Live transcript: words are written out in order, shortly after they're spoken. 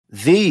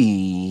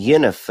The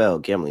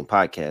NFL Gambling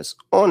Podcast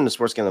on the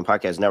Sports Gambling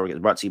Podcast Network is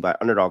brought to you by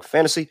Underdog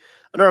Fantasy.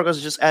 Underdog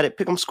has just added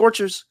Pick'em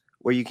Scorchers,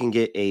 where you can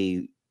get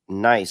a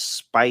nice,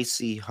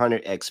 spicy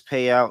 100x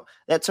payout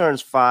that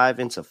turns $5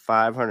 into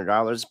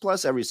 $500.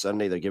 Plus, every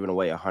Sunday, they're giving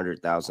away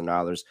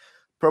 $100,000.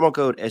 Promo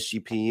code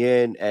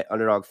SGPN at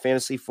Underdog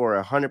Fantasy for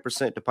a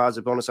 100%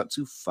 deposit bonus up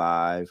to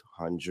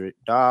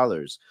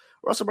 $500.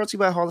 We're also brought to you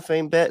by Hall of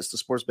Fame Bets, the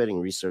sports betting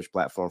research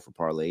platform for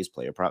parlays,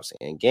 player props,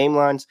 and game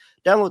lines.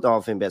 Download the Hall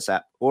of Fame Bets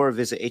app or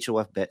visit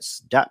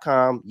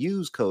HOFBets.com.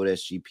 Use code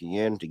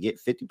SGPN to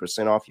get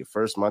 50% off your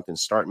first month and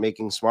start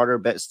making smarter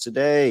bets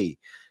today.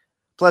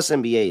 Plus,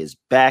 NBA is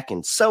back,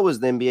 and so is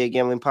the NBA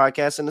Gambling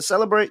Podcast. And to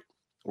celebrate,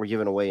 we're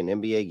giving away an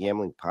NBA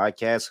Gambling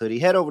Podcast hoodie.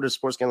 Head over to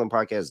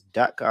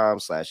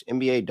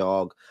sportsgamblingpodcast.com/NBA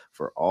Dog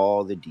for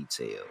all the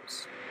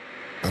details.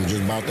 I'm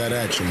just about that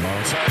action,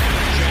 boss.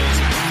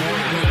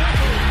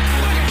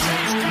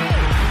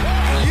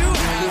 You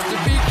have to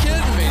be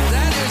kidding me.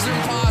 That is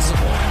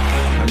impossible.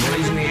 I'm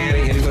raising the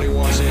ante. Anybody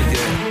wants it?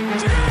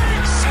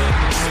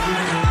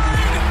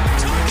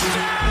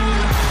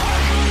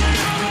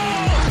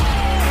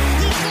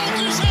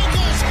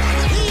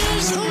 He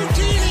is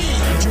Houdini.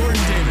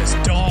 Jordan Davis,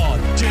 dog.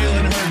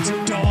 Jalen Hurts,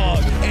 dog.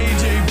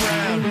 AJ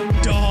Brown,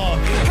 dog.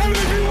 How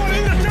many people want to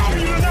eat a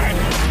W tonight?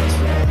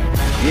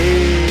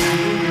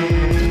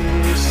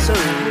 Yes,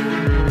 sir.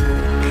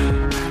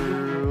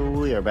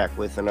 We are back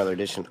with another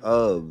edition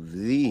of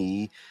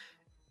the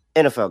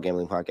NFL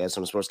Gambling Podcast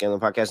on the Sports Gambling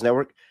Podcast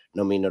Network.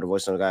 No me, no the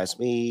voice, no the guy. It's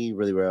me,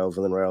 really real,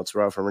 villain real,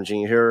 Terrell from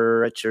Virginia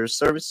here at your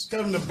service.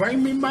 Tell them to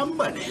bring me my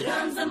money. Here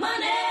comes the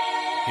money.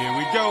 Here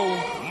we go.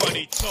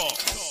 Money talk.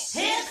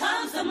 Here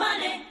comes the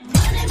money. Money,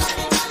 money,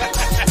 money, money,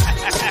 money.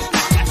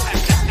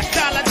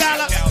 Dollar,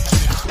 dollar.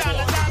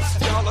 Dollar, dollar.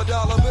 Dollar,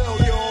 dollar bill,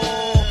 yo.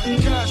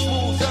 Cash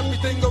moves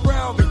everything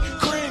around me.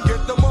 Cream,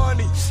 get the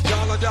money.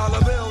 Dollar,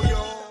 dollar bill,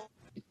 yo.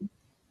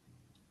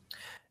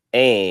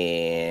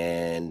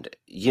 And,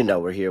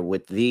 we're here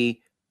with the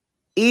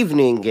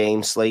evening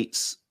game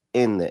slates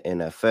in the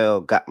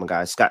NFL. Got my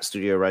guy, Scott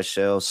Studio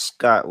Rochelle.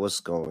 Scott,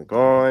 what's going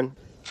on?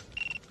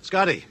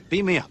 Scotty,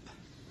 beat me up.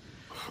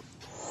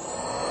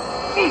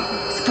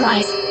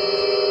 Surprise.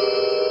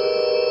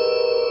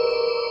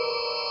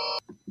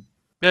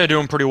 Yeah,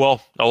 doing pretty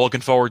well.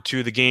 Looking forward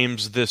to the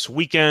games this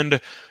weekend.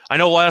 I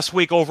know last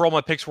week overall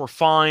my picks were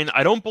fine.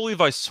 I don't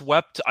believe I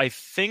swept. I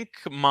think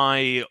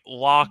my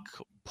lock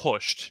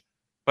pushed,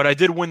 but I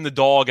did win the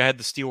dog. I had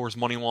the Steelers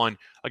money line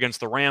against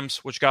the Rams,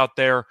 which got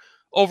there.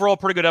 Overall,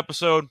 pretty good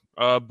episode,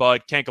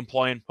 but can't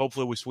complain.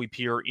 Hopefully we sweep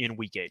here in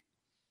week 8.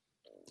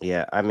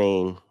 Yeah, I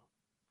mean,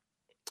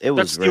 it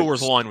was that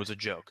Steelers line was a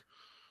joke.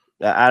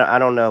 I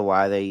don't know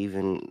why they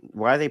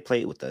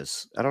played with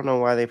us. I don't know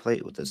why they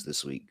played with us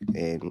this week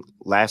and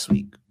last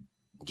week,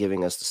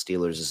 giving us the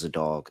Steelers as a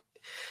dog.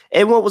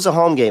 And what was a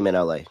home game in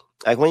LA?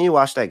 Like when you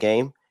watched that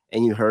game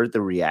and you heard the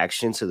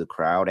reaction to the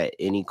crowd at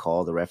any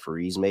call the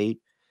referees made,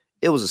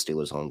 it was a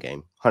Steelers home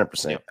game,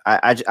 100%. Yep.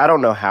 I don't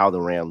know how the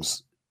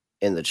Rams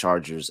and the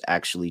Chargers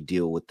actually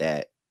deal with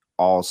that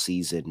all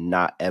season,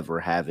 not ever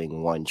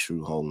having one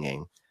true home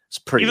game. It's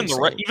pretty even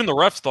the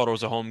refs thought it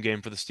was a home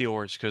game for the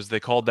Steelers because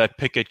they called that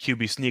Pickett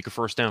QB sneak a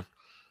first down.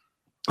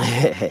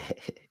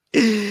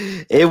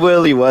 It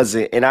really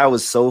wasn't, and I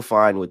was so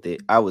fine with it.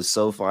 I was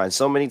so fine.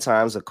 So many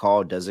times a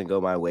call doesn't go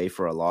my way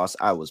for a loss.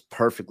 I was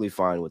perfectly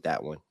fine with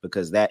that one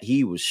because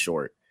he was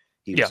short.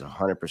 He was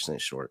 100%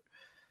 short.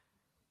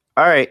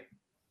 All right.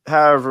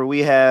 However, we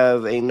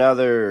have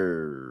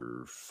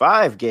another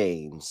 5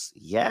 games.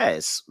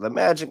 Yes, the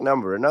magic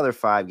number. Another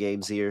 5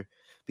 games here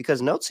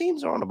because no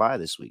teams are on a bye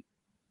this week.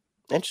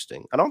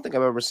 Interesting. I don't think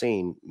I've ever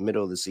seen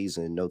middle of the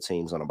season no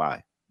teams on a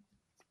bye.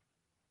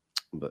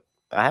 But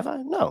have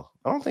I? No,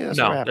 I don't think that's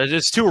ever happened.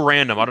 It's too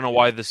random. I don't know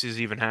why this is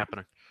even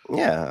happening.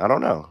 Yeah, I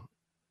don't know.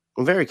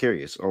 I'm very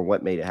curious on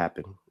what made it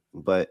happen.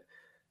 But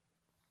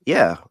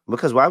yeah,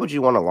 because why would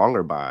you want a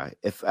longer bye?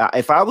 If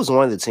I was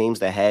one of the teams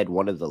that had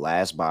one of the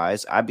last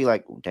buys, I'd be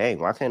like, dang,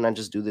 why can't I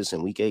just do this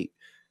in week 8?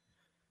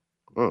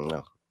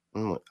 No,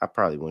 I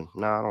probably wouldn't.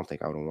 No, I don't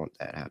think I would want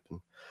that to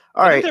happen.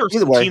 All right. There are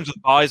some teams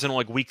with buys in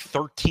like week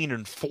 13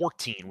 and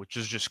 14, which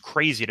is just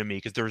crazy to me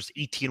because there's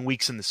 18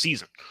 weeks in the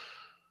season.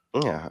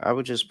 Yeah, I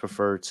would just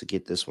prefer to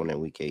get this one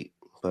in week 8.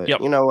 But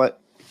You know what?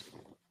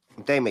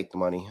 They make the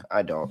money.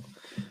 I don't.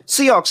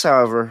 Seahawks,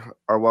 however,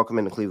 are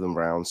welcoming the Cleveland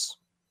Browns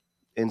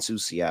into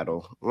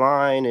Seattle.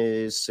 Line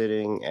is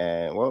sitting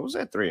at, what was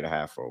that,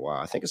 3.5 for a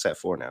while? I think it's at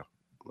 4 now.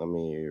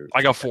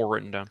 I got 4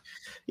 written down.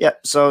 Yeah,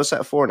 so it's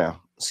at 4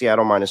 now.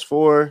 Seattle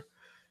 -4.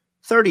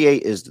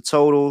 38 is the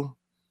total.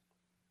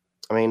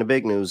 I mean, the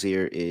big news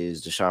here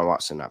is Deshaun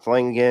Watson not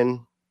playing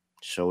again.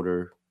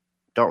 Shoulder.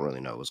 Don't really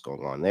know what's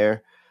going on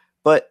there.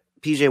 But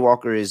PJ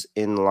Walker is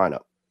in the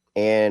lineup.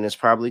 And it's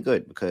probably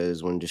good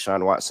because when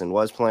Deshaun Watson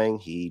was playing,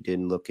 he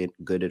didn't look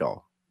good at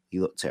all.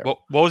 He looked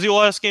terrible. What was he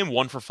last game?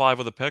 1 for 5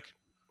 with a pick?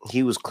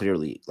 He was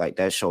clearly,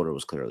 that shoulder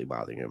was clearly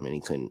bothering him, and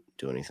he couldn't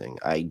do anything.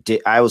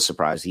 I was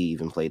surprised he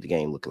even played the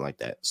game looking like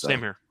that. So.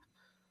 Same here.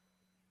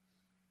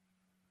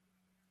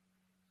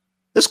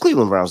 This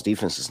Cleveland Browns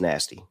defense is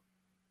nasty.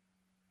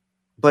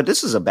 But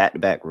this is a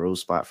back-to-back road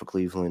spot for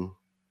Cleveland.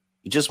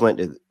 You just went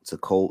to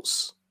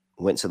Colts,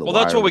 went to the Well,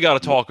 that's wire what we with got to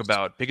the talk Colts.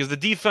 about because the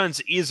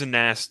defense is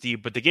nasty,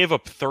 but they gave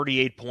up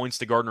 38 points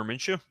to Gardner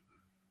Minshew.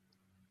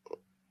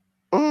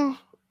 What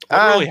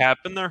really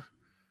happened there?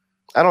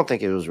 I don't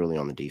think it was really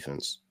on the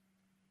defense.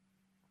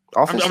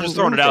 I'm just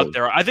throwing it out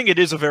there. I think it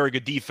is a very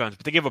good defense,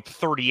 but they gave up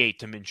 38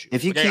 to Minshew.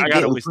 If you Like, keep I gotta at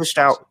getting least pushed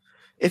discuss out,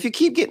 if you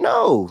keep getting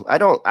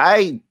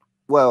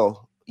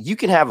you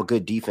can have a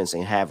good defense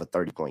and have a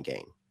 30-point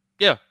game.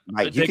 Yeah.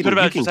 Like They you could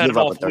have can just had give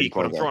an up a off week, but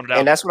 30-point I'm game. throwing it out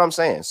And that's what I'm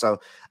saying.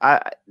 So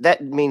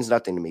that means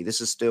nothing to me.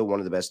 This is still one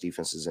of the best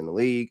defenses in the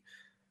league.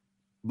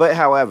 But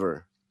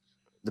however,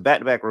 the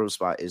back-to-back road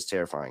spot is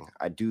terrifying.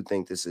 I do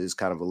think this is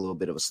kind of a little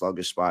bit of a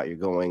sluggish spot. You're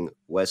going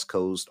West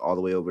Coast all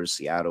the way over to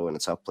Seattle in a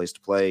tough place to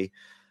play.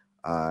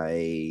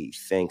 I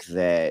think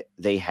that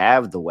they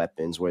have the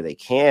weapons where they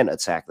can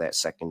attack that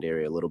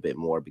secondary a little bit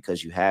more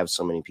because you have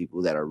so many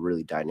people that are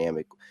really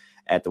dynamic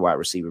at the wide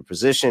receiver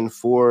position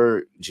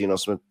for Geno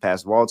Smith to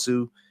pass the ball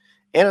to.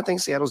 And I think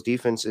Seattle's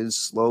defense is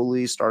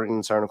slowly starting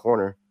to turn a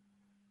corner.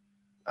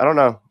 I don't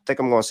know. I think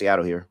I'm going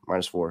Seattle here,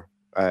 -4.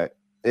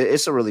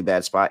 It's a really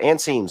bad spot. And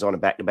teams on a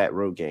back-to-back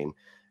road game.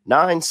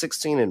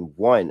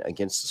 9-16-1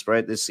 against the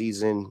spread this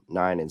season.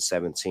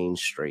 9-17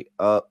 straight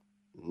up.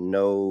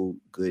 No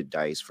good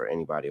dice for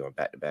anybody on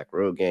back-to-back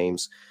road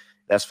games.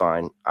 That's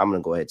fine. I'm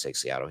going to go ahead and take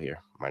Seattle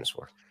here,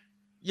 -4.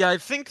 Yeah, I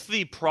think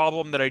the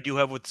problem that I do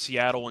have with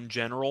Seattle in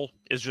general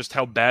is just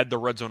how bad the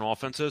red zone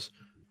offense is.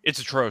 It's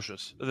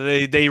atrocious.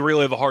 They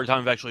really have a hard time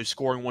of actually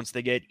scoring once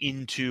they get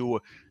into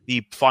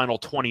the final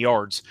 20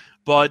 yards.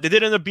 But they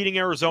did end up beating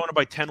Arizona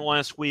by 10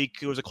 last week.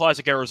 It was a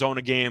classic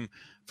Arizona game.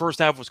 First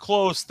half was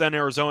close. Then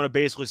Arizona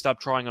basically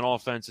stopped trying on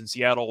offense, and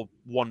Seattle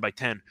won by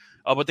 10.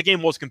 But the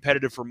game was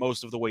competitive for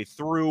most of the way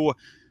through.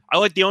 I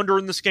like the under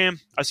in this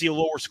game. I see a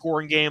lower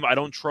scoring game. I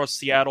don't trust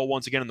Seattle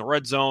once again in the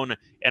red zone,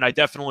 and I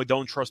definitely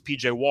don't trust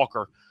PJ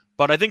Walker.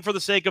 But I think for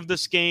the sake of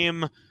this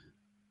game,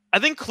 I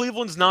think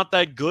Cleveland's not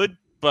that good,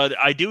 but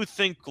I do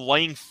think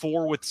laying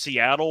 4 with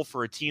Seattle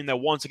for a team that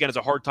once again has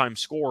a hard time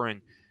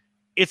scoring,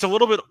 it's a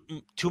little bit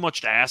too much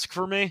to ask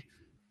for me.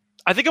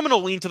 I think I'm going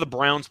to lean to the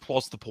Browns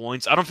plus the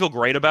points. I don't feel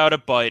great about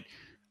it, but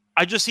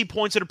I just see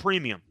points at a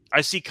premium.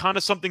 I see kind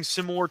of something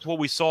similar to what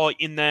we saw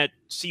in that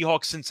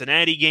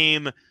Seahawks-Cincinnati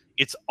game.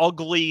 It's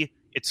ugly.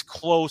 It's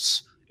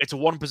close. It's a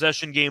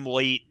one-possession game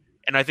late.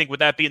 And I think with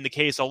that being the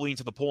case, I'll lean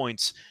to the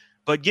points.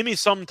 But give me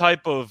some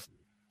type of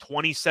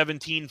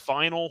 2017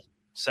 final,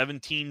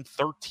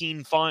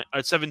 17-13 final,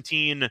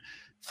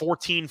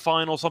 17-14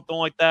 final, something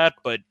like that.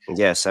 But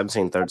yeah,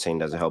 17-13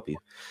 doesn't help you.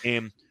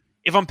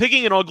 If I'm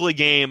picking an ugly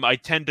game, I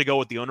tend to go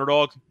with the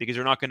underdog because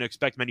you're not going to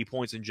expect many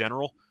points in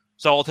general.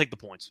 So I'll take the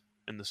points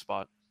in this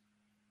spot.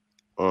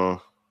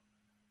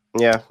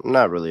 Yeah,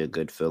 not really a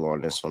good feel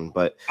on this one,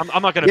 but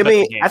I'm not going to bet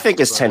the game. I think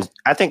it's 10.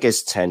 I think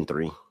it's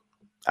 10-3.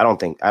 I don't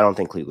think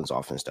Cleveland's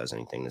offense does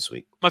anything this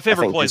week. My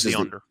favorite play is the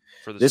under.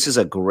 This is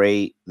a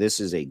great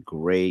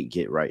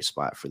get right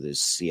spot for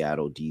this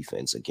Seattle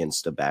defense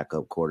against a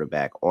backup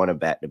quarterback on a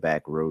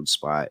back-to-back road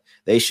spot.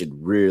 They should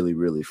really,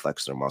 really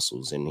flex their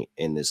muscles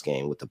in this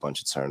game with a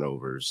bunch of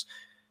turnovers.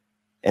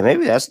 And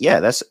maybe that's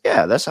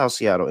how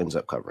Seattle ends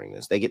up covering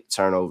this. They get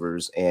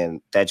turnovers,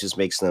 and that just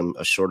makes them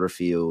a shorter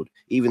field.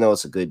 Even though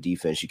it's a good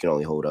defense, you can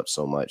only hold up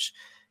so much.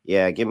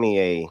 Yeah, give me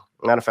a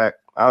matter of fact,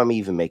 I'll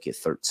even make it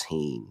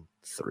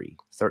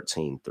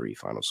 13-3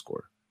 final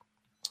score.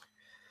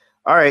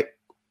 All right,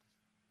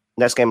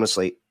 next game of the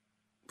slate.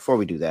 Before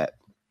we do that,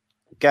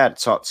 got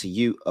to talk to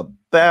you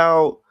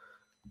about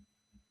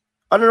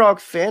Underdog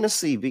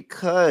Fantasy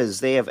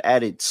because they have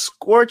added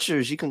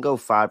Scorchers. You can go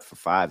 5 for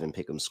 5 and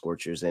pick them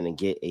Scorchers and then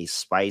get a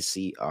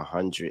spicy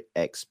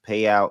 100x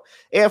payout.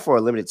 And for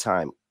a limited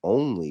time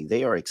only,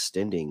 they are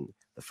extending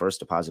the first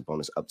deposit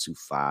bonus up to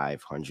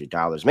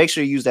 $500. Make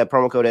sure you use that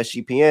promo code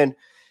SGPN.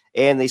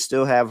 And they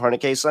still have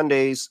 100K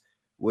Sundays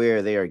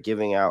where they are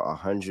giving out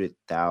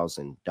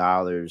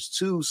 $100,000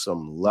 to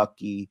some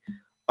lucky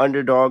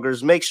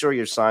underdoggers. Make sure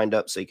you're signed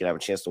up so you can have a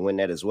chance to win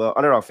that as well.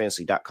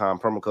 UnderdogFantasy.com,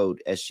 promo code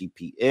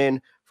SGPN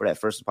for that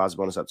first deposit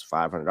bonus up to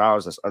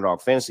 $500. That's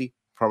Underdog Fantasy,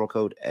 promo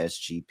code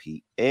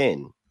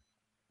SGPN.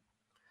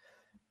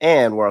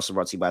 And we're also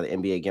brought to you by the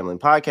NBA Gambling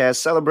Podcast,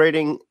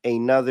 celebrating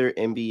another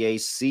NBA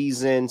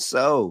season.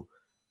 So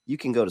you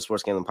can go to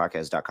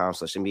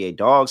sportsgamblingpodcast.com/NBA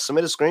Dogs.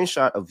 Submit a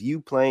screenshot of you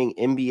playing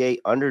NBA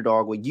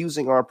Underdog with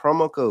using our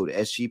promo code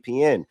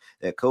SGPN.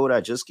 That code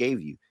I just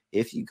gave you.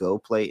 If you go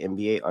play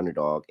NBA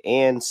Underdog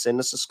and send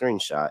us a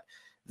screenshot,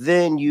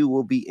 then you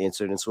will be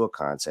entered into a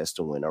contest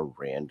to win a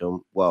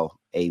random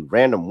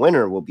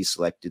winner will be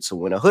selected to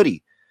win a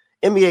hoodie,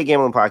 NBA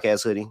Gambling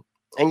Podcast hoodie.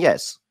 And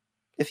yes,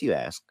 if you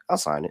ask, I'll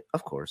sign it.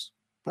 Of course.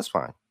 That's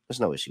fine. There's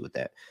no issue with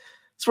that.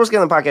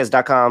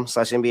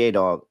 sportsgamblingpodcast.com/NBA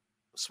Dog.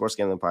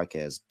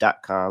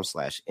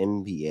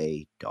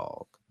 sportsgamblingpodcast.com/NBA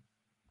Dog.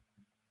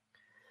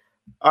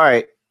 All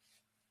right.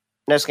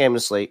 Next game of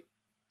the slate.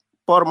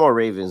 Baltimore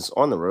Ravens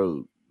on the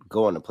road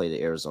going to play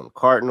the Arizona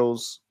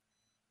Cardinals.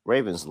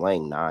 Ravens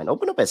laying 9.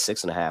 Open up at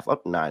 6.5,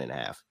 up to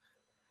 9.5.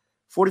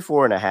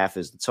 44.5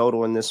 is the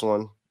total in this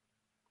one.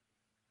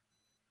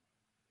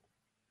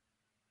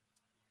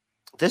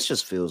 This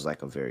just feels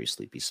like a very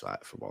sleepy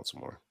spot for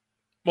Baltimore.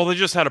 Well, they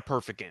just had a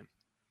perfect game.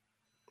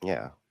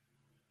 Yeah.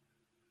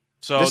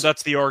 So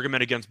that's the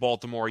argument against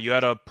Baltimore. You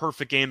had a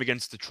perfect game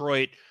against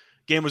Detroit.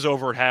 Game was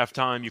over at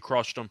halftime. You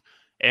crushed them.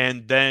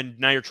 And then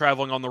now you're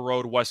traveling on the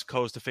road, West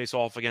Coast, to face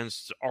off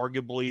against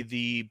arguably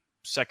the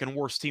second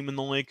worst team in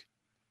the league.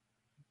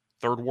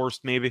 Third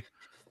worst, maybe.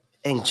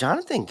 And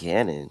Jonathan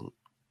Gannon,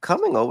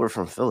 coming over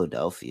from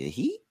Philadelphia,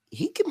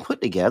 he can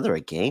put together a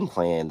game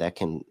plan that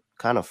can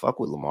kind of fuck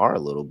with Lamar a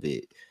little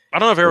bit. I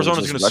don't know if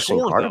Arizona's going to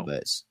score, though.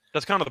 Bets.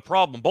 That's kind of the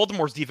problem.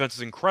 Baltimore's defense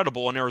is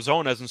incredible, and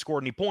Arizona hasn't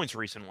scored any points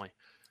recently.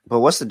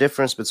 But what's the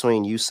difference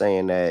between you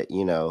saying that,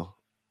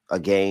 a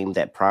game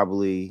that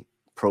probably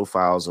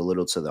profiles a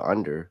little to the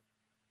under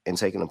and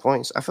taking the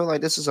points? I feel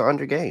like this is an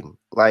under game.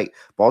 Like,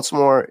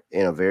 Baltimore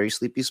in a very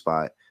sleepy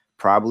spot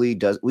probably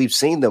does. We've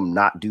seen them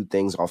not do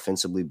things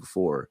offensively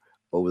before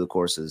over the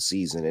course of the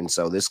season. And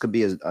so this could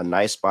be a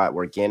nice spot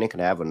where Gannon can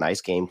have a nice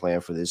game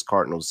plan for this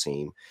Cardinals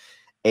team.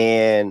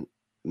 And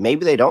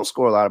maybe they don't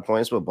score a lot of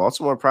points, but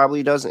Baltimore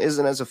probably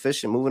isn't as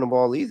efficient moving the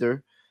ball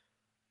either.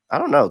 I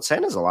don't know.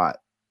 10 is a lot.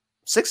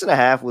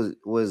 6.5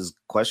 was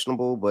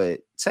questionable, but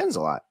 10 is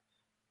a lot.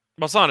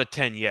 Well, it's not a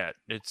 10 yet.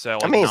 It's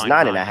it's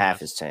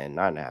 9.5 is 10.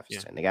 9.5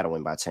 is 10. They got to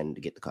win by 10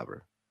 to get the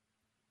cover.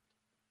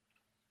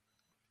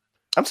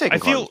 I'm taking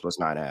Cardinals plus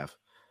 9.5.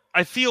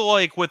 I feel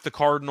like with the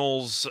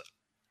Cardinals,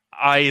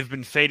 I've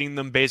been fading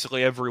them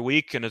basically every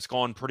week, and it's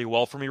gone pretty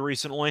well for me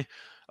recently.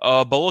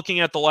 But looking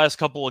at the last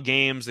couple of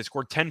games, they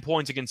scored 10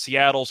 points against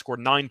Seattle, scored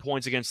 9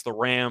 points against the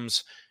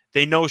Rams.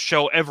 They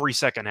no-show every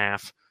second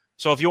half.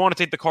 So if you want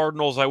to take the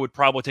Cardinals, I would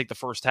probably take the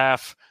first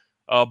half.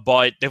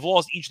 But they've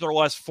lost each of their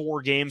last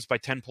 4 games by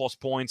 10-plus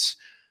points.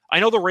 I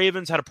know the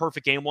Ravens had a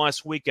perfect game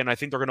last week, and I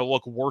think they're going to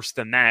look worse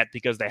than that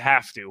because they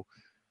have to.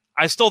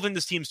 I still think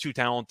this team's too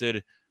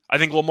talented. I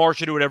think Lamar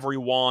should do whatever he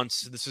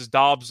wants. This is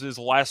Dobbs'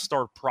 last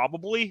start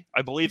probably.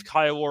 I believe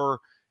Kyler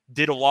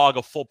did log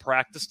a full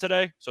practice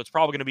today, so it's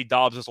probably going to be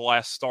Dobbs'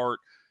 last start.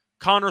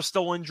 Connor's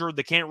still injured.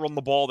 They can't run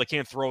the ball. They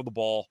can't throw the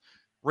ball.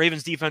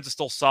 Ravens' defense is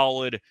still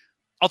solid.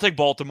 I'll take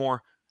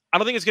Baltimore. I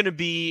don't think it's going to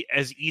be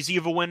as easy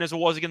of a win as it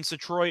was against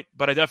Detroit,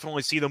 but I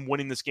definitely see them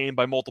winning this game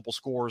by multiple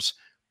scores.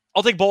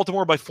 I'll take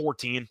Baltimore by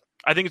 14.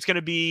 I think it's going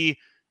to be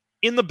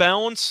in the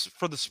balance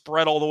for the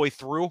spread all the way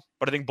through,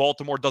 but I think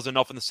Baltimore does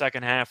enough in the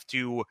second half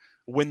to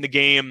win the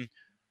game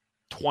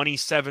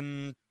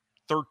 27-13,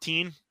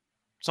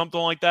 something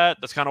like that.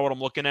 That's kind of what I'm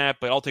looking at,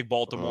 but I'll take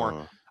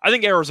Baltimore. I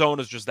think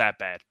Arizona's just that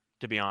bad,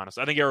 to be honest.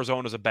 I think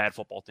Arizona's a bad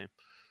football team.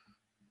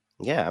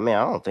 Yeah, I mean,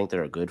 I don't think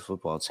they're a good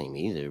football team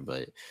either,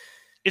 but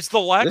it's the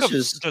lack of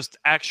just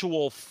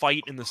actual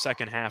fight in the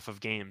second half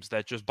of games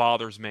that just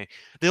bothers me.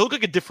 They look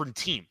like a different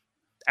team.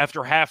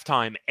 After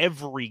halftime,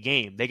 every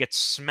game, they get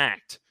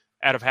smacked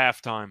out of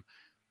halftime.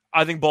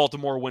 I think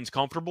Baltimore wins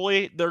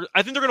comfortably.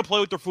 I think they're going to play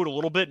with their foot a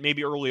little bit,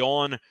 maybe early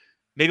on,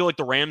 maybe like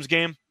the Rams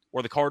game,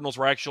 where the Cardinals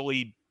were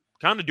actually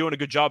kind of doing a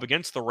good job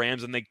against the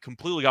Rams, and they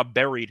completely got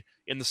buried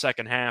in the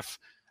second half.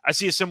 I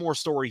see a similar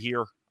story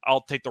here.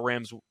 I'll take the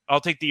Rams. I'll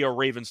take the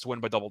Ravens to win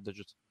by double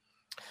digits.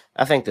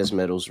 I think this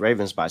middle's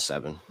Ravens by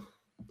 7.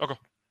 Okay.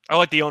 I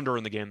like the under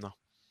in the game, though.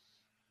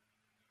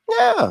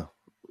 Yeah.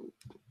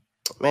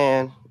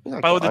 Man. By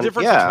the way, the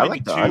difference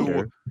between the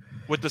two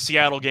with the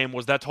Seattle game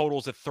was that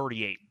total's at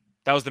 38.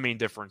 That was the main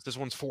difference. This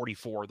one's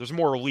 44. There's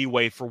more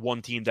leeway for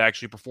one team to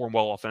actually perform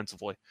well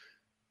offensively.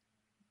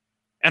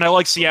 And I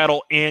like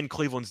Seattle and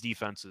Cleveland's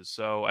defenses,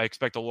 so I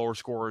expect a lower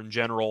score in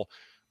general.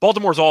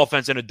 Baltimore's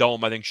offense in a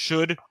dome, I think,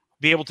 should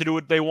be able to do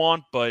what they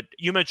want, but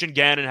you mentioned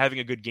Gannon having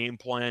a good game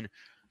plan.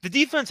 The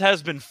defense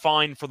has been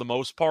fine for the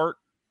most part.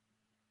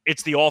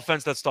 It's the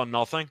offense that's done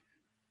nothing.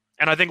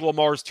 And I think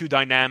Lamar's too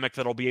dynamic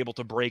that he'll be able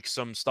to break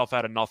some stuff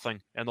out of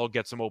nothing, and they'll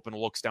get some open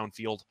looks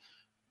downfield.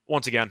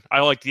 Once again, I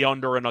like the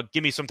under, and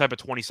give me some type of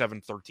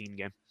 27-13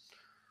 game.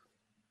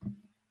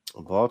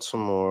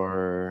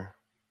 Baltimore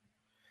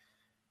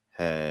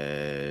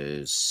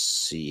has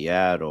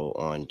Seattle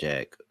on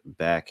deck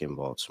back in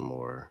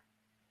Baltimore.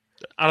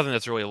 I don't think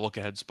that's really a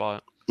look-ahead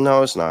spot.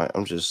 No, it's not.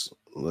 I'm just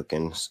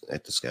looking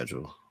at the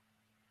schedule.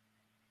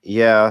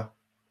 Yeah.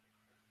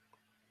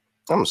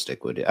 I'm going to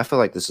stick with it. I feel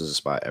like this is a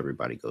spot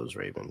everybody goes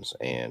Ravens.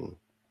 And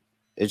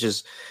it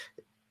just,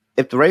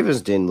 if the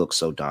Ravens didn't look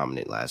so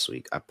dominant last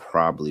week, I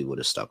probably would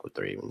have stuck with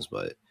the Ravens.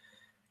 But,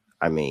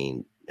 I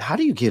mean, how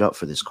do you get up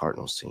for this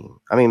Cardinals team?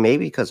 I mean,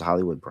 maybe because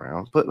Hollywood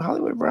Brown, but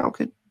Hollywood Brown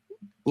could,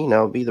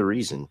 be the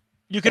reason.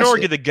 You can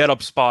argue the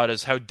get-up spot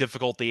is how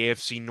difficult the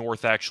AFC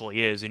North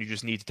actually is, and you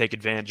just need to take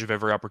advantage of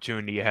every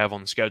opportunity you have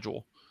on the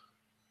schedule.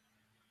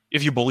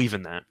 If you believe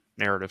in that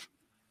narrative.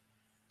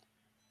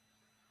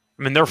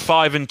 I mean, they're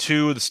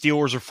 5-2. The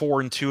Steelers are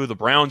 4-2. The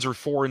Browns are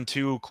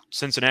 4-2.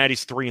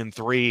 Cincinnati's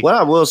 3-3. What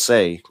I will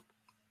say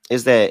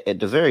is that at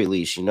the very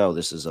least,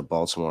 this is a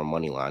Baltimore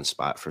money line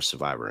spot for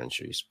survivor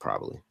entries,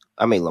 probably.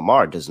 I mean,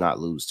 Lamar does not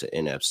lose to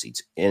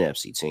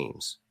NFC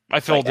teams. I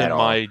filled in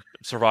my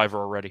survivor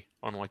already,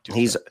 unlike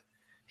Tuesday.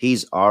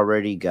 He's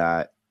already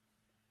got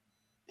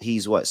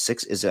He's what,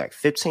 6? Is it like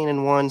 15-1,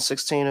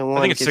 16-1?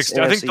 I think it's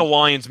 16. I think the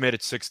Lions made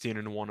it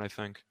 16-1. I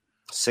think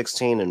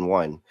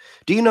 16-1.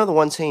 Do you know the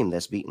one team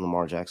that's beaten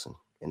Lamar Jackson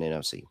in the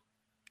NFC?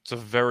 it's a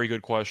very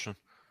good question.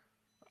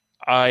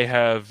 I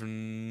have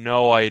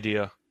no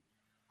idea.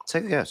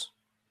 Take a guess.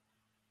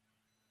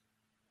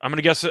 I'm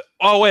gonna guess it.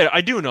 Oh wait,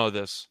 I do know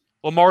this.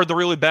 Lamar had the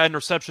really bad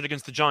interception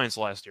against the Giants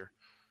last year.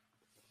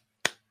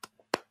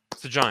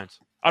 It's the Giants.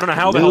 I don't know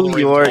how the hell the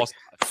Ravens lost.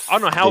 I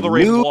don't know how the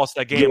Ravens lost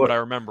that game, but I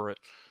remember it.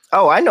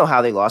 Oh, I know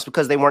how they lost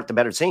because they weren't the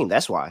better team.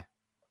 That's why.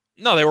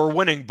 No, they were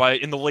winning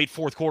in the late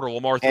fourth quarter.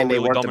 Lamar threw a And they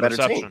really weren't dumb the better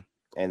interception. team.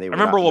 And they I were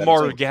remember not the better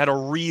Lamar team. had a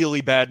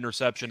really bad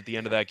interception at the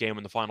end of that game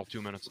in the final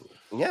 2 minutes.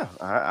 Yeah,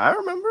 I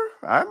remember.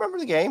 I remember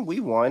the game. We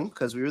won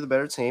because we were the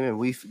better team, and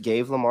we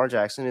gave Lamar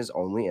Jackson his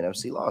only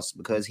NFC loss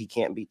because he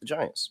can't beat the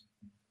Giants.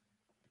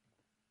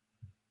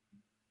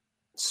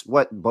 It's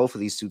what both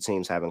of these two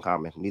teams have in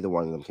common. Neither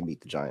one of them can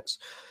beat the Giants.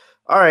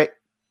 All right.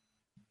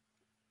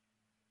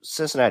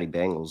 Cincinnati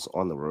Bengals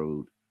on the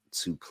road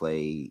to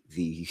play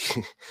the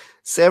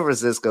San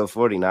Francisco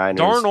 49ers.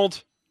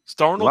 Darnold. It's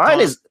Darnold. Line time.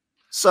 is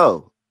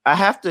so I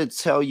have to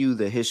tell you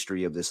the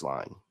history of this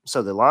line.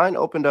 So the line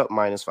opened up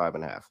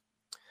 -5.5.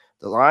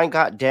 The line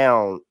got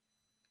down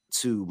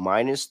to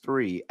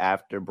 -3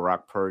 after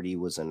Brock Purdy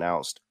was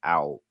announced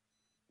out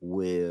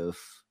with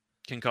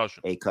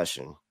concussion. a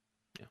cushion.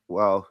 Yeah.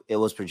 Well, it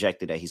was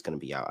projected that he's going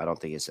to be out. I don't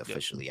think it's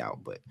officially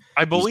out, but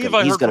I believe he's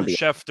I heard gonna from be-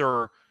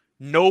 Schefter,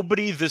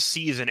 nobody this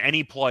season,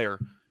 any player,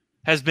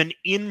 has been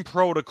in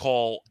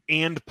protocol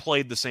and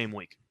played the same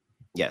week.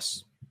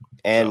 yes.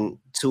 And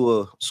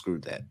Tua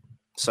screwed that.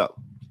 So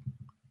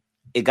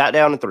it got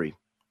down to 3.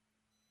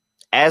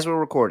 As we're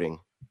recording,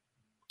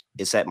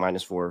 it's at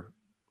 -4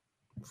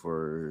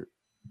 for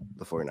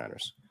the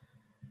 49ers.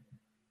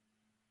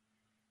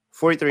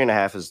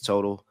 43.5 is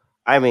total.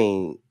 I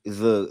mean,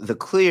 the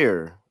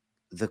clear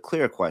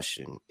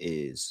question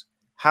is,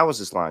 how is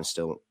this line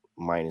still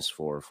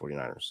 -4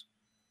 49ers?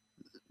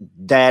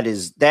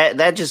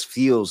 That just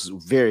feels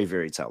very,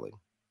 very telling.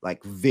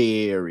 Like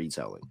very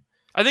telling.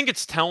 I think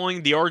it's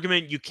telling. The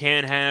argument you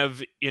can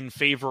have in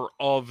favor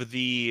of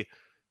the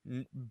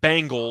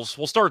Bengals.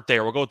 We'll start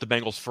there. We'll go with the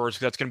Bengals first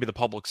because that's going to be the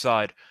public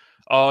side.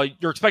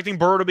 You're expecting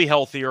Burrow to be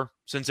healthier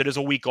since it is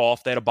a week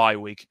off. They had a bye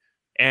week.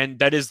 And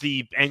that is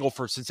the angle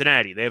for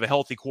Cincinnati. They have a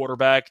healthy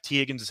quarterback. T.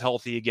 Higgins is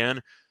healthy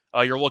again.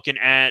 You're looking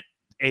at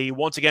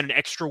once again an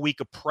extra week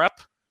of prep.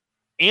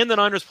 And the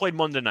Niners played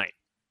Monday night.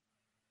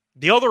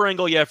 The other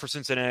angle you have for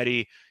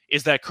Cincinnati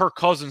is that Kirk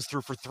Cousins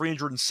threw for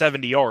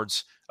 370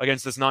 yards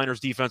against this Niners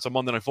defense on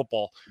Monday Night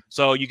Football.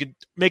 So you could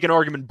make an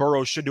argument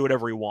Burrow should do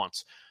whatever he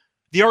wants.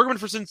 The argument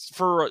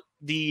for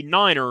the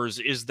Niners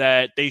is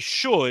that they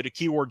should,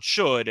 keyword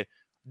should,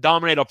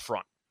 dominate up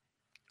front.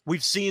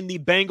 We've seen the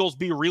Bengals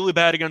be really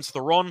bad against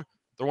the run.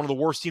 They're one of the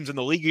worst teams in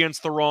the league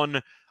against the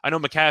run. I know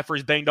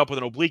McCaffrey's banged up with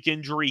an oblique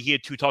injury. He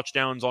had 2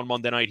 touchdowns on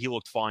Monday night. He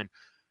looked fine.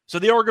 So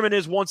the argument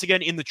is, once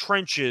again, in the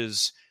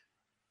trenches,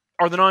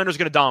 are the Niners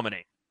going to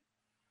dominate?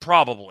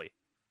 Probably.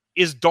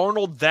 Is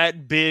Darnold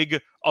that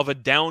big of a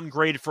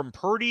downgrade from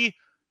Purdy?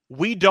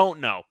 We don't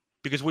know,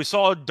 because we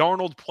saw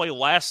Darnold play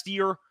last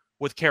year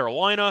with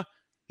Carolina.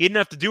 He didn't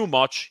have to do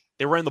much.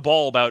 They ran the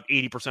ball about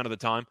 80% of the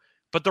time.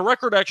 But the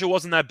record actually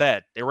wasn't that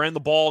bad. They ran the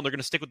ball, and they're going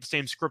to stick with the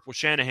same script with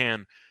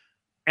Shanahan.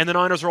 And the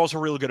Niners are also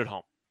really good at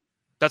home.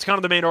 That's kind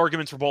of the main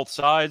arguments for both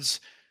sides.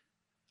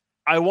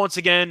 I, once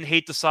again,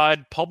 hate the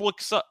side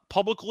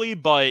publicly,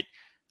 but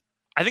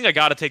I think I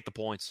got to take the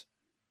points.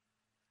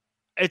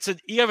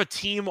 You have a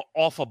team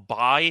off a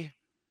bye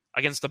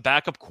against a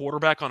backup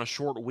quarterback on a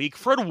short week.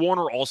 Fred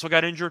Warner also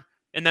got injured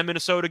in that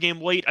Minnesota game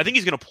late. I think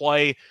he's going to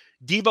play.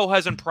 Debo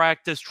hasn't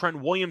practiced.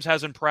 Trent Williams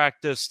hasn't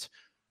practiced.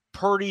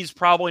 Purdy's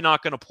probably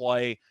not going to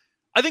play.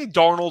 I think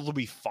Darnold will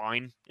be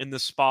fine in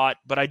this spot,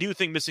 but I do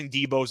think missing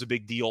Debo is a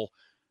big deal.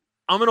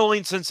 I'm going to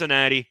lean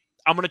Cincinnati.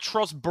 I'm going to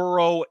trust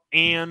Burrow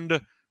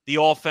and the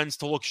offense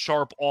to look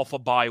sharp off a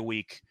bye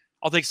week.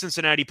 I'll take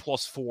Cincinnati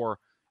 +4.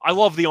 I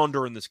love the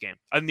under in this game.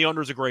 I think the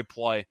under is a great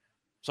play.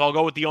 So I'll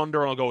go with the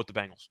under, and I'll go with the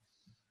Bengals.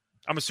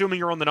 I'm assuming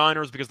you're on the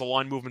Niners because the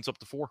line movement's up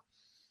to 4.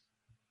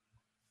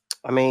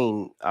 I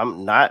mean,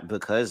 I'm not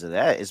because of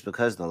that. It's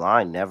because the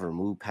line never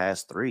moved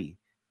past 3.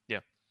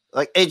 Yeah.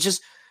 Like, it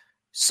just...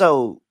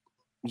 So,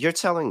 you're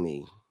telling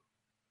me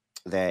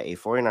that a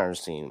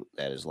 49ers team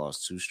that has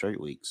lost 2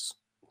 straight weeks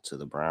to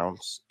the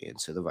Browns and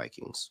to the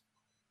Vikings,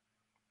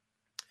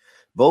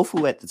 both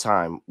who at the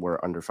time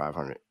were under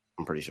 500,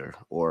 I'm pretty sure,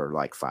 or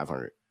like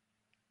 500.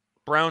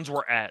 Browns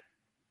were at,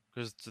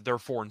 because they're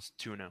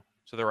 4-2 now.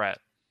 So they're at.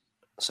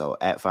 So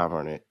at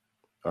 500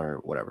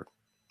 or whatever.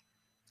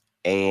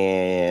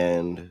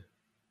 And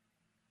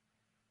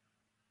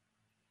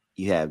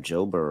you have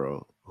Joe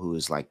Burrow, who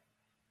is like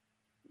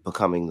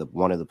becoming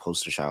one of the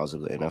poster childs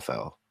of the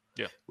NFL.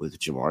 Yeah. With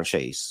Jamar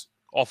Chase.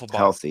 Off a bye.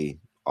 Healthy,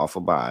 off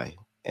a bye.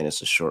 And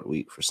it's a short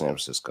week for San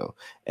Francisco.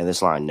 And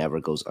this line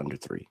never goes under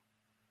 3.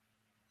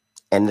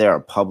 And they're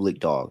a public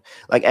dog.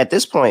 Like, at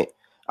this point,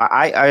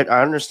 I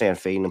understand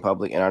fading in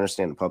public, and I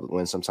understand the public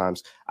wins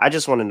sometimes. I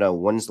just want to know,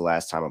 when's the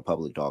last time a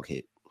public dog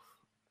hit?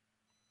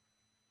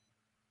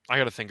 I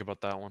got to think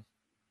about that one.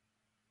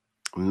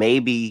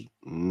 Maybe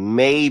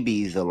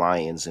the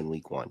Lions in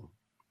week 1.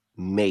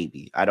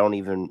 Maybe.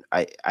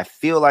 I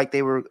feel like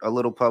they were a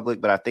little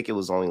public, but I think it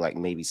was only like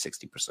maybe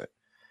 60%.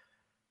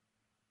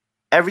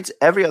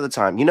 Every other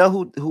time. You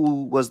know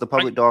who was the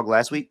public dog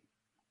last week?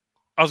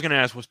 I was going to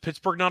ask, was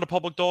Pittsburgh not a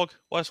public dog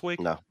last week?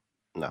 No.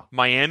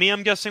 Miami,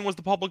 I'm guessing, was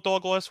the public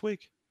dog last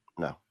week?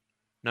 No.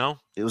 No?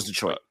 It was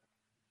Detroit.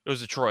 It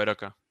was Detroit,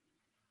 okay.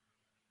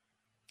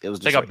 It was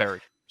They Detroit. got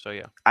buried, so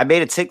yeah. I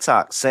made a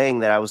TikTok saying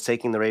that I was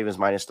taking the Ravens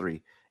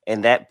 -3,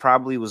 and that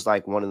probably was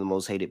like one of the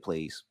most hated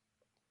plays.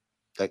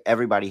 Like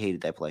everybody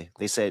hated that play.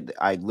 They said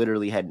I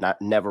literally had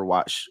never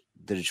watched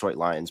the Detroit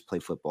Lions play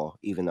football,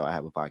 even though I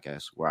have a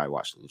podcast where I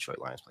watch the Detroit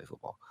Lions play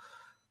football.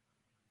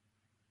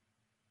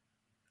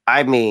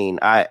 I mean,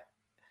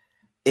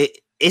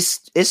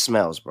 it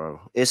smells, bro.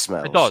 It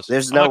smells. It does.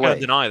 There's I'm no not going way.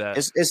 to deny that.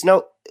 It's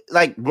no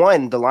like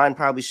one. The line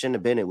probably shouldn't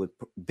have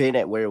been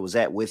at where it was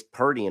at with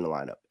Purdy in the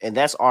lineup, and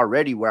that's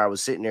already where I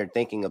was sitting there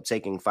thinking of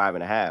taking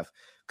 5.5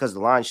 because the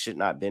line should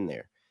not have been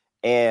there.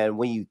 And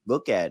when you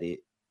look at it,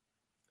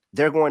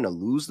 they're going to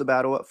lose the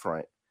battle up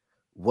front.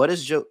 What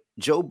is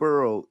Joe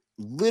Burrow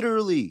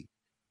literally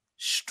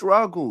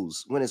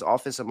struggles when his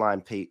offensive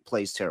line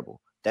plays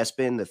terrible. That's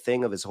been the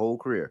thing of his whole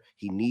career.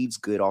 He needs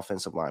good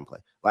offensive line play.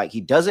 Like,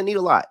 he doesn't need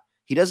a lot.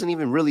 He doesn't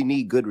even really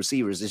need good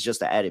receivers. It's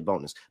just an added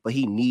bonus. But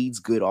he needs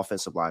good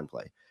offensive line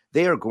play.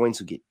 They are going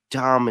to get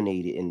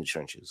dominated in the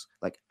trenches,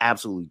 like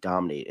absolutely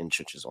dominated in the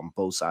trenches on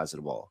both sides of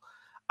the ball.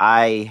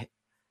 I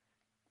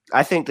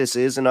think this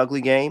is an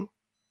ugly game,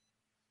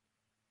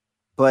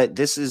 but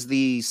this is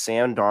the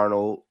Sam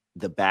Darnold.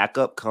 The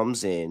backup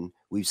comes in.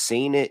 We've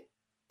seen it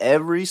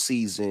every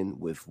season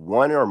with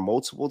one or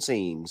multiple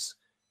teams.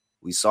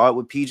 We saw it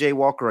with PJ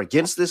Walker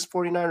against this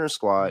 49ers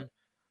squad.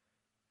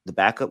 The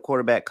backup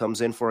quarterback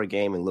comes in for a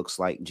game and looks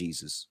like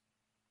Jesus.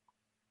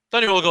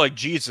 Doesn't even look like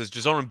Jesus.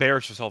 Just don't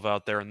embarrass yourself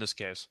out there in this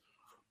case.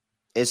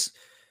 It's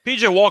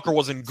PJ Walker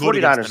wasn't good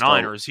against the 49ers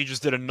Niners. He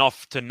just did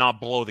enough to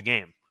not blow the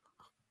game.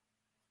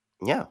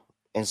 Yeah.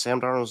 And Sam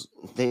Darnold,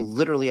 they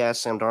literally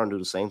asked Sam Darnold to do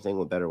the same thing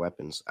with better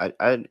weapons.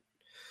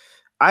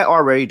 I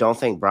already don't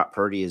think Brock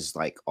Purdy is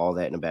like all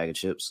that in a bag of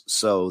chips.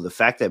 So the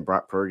fact that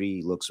Brock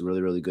Purdy looks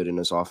really, really good in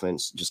this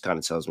offense just kind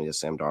of tells me that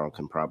Sam Darnold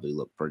can probably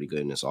look pretty good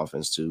in this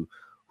offense too.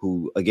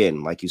 Who,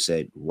 again, like you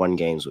said, won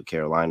games with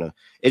Carolina.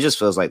 It just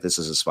feels like this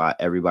is a spot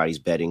everybody's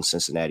betting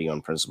Cincinnati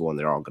on principle, and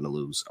they're all going to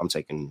lose. I'm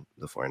taking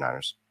the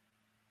 49ers.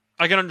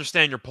 I can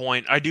understand your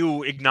point. I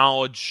do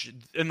acknowledge,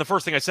 and the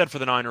first thing I said for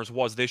the Niners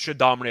was they should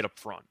dominate up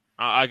front.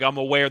 I'm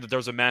aware that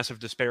there's a massive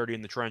disparity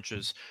in the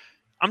trenches.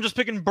 I'm just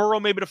picking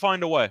Burrow maybe to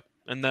find a way,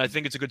 and I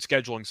think it's a good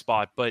scheduling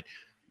spot. But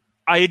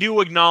I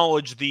do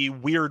acknowledge the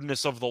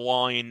weirdness of the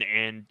line,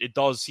 and it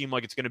does seem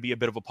like it's going to be a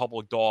bit of a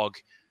public dog.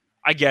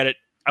 I get it.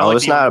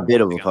 It's not a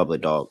bit of a public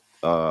dog.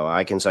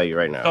 I can tell you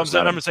right now. I'm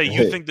going to say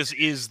you think this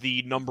is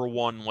the number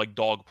one like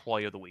dog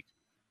play of the week.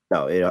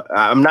 No,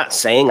 I'm not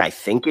saying I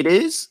think it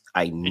is.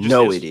 I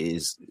know it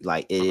is.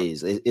 Like, it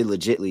is. It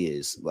legitly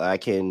is. I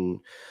can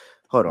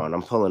hold on.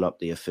 I'm pulling up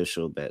the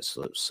official bet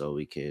slips so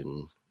we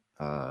can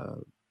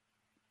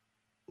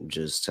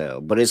just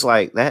tell. But it's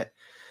like that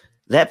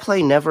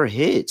play never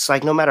hits.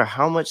 Like, no matter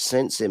how much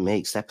sense it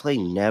makes, that play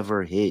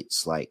never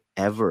hits, like,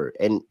 ever.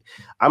 And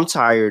I'm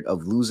tired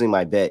of losing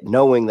my bet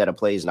knowing that a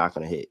play is not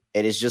going to hit.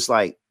 And it's just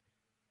like,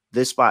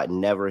 this spot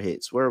never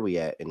hits. Where are we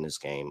at in this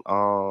game?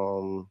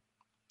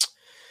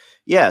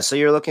 Yeah, so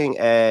you're looking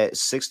at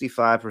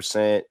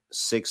 65%,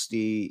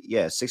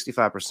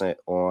 65%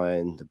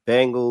 on the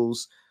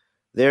Bengals.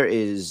 There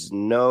is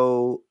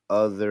no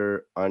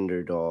other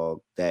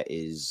underdog that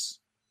is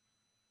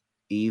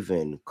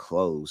even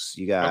close.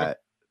 You got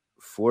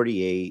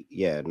 48.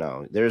 Yeah,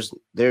 no, there's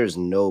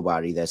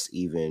nobody that's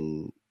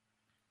even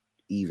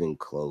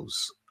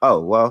close.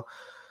 Oh well,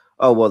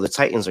 the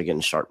Titans are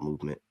getting sharp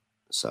movement,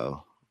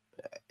 so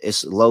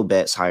it's low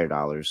bets, higher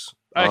dollars.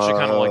 I actually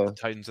kind of like the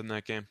Titans in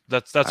that game.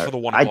 That's for the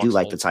one. I do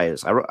like the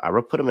Titans. I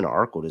put them in an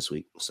article this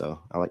week, so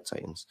I like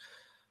Titans.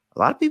 A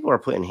lot of people are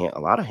putting a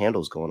lot of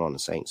handles going on the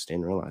Saints.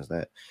 Didn't realize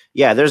that.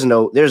 Yeah, there's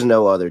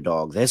no other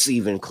dog that's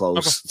even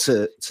close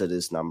to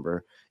this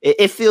number.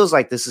 It feels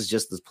like this is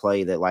just this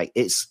play that, like,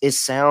 it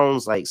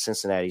sounds like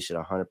Cincinnati should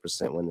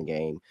 100% win the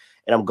game.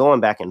 And I'm going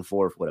back and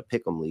forth with a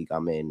pick'em league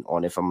I'm in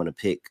on if I'm going to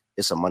pick.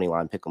 It's a money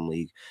line pick'em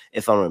league.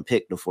 If I'm going to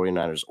pick the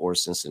 49ers or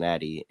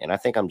Cincinnati, and I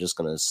think I'm just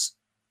going to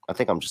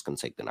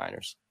take the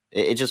Niners.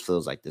 It just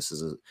feels like this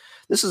is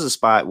a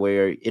spot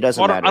where it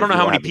doesn't matter. I don't know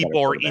how many people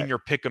are in your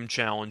pick'em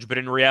challenge, but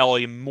in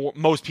reality,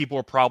 most people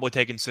are probably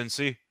taking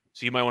Cincy.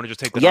 So you might want to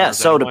just take the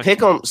Niners anyway.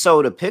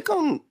 To pick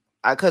them,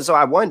 because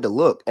I wanted to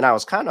look, and I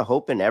was kind of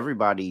hoping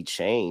everybody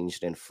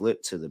changed and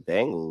flipped to the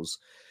Bengals.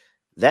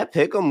 That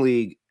pick'em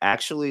league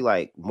actually,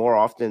 like, more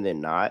often than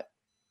not,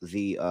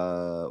 the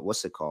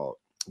what's it called?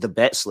 The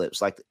bet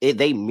slips, like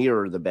they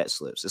mirror the bet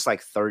slips. It's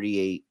like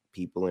 38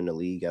 people in the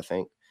league, I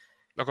think.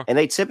 Okay. And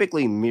they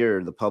typically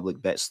mirror the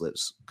public bet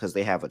slips because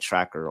they have a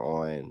tracker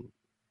on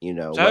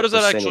So how does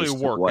that actually percentage took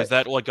work? what. Is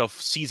that like a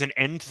season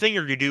end thing,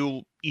 or do you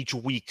do each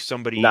week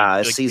somebody? Nah,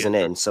 it's like, season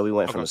end. So we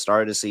went from Okay. the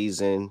start of the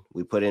season.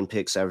 We put in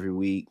picks every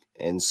week.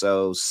 And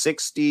so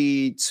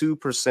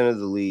 62% of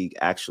the league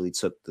actually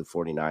took the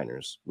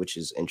 49ers, which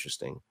is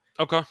interesting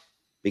Okay.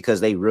 because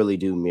they really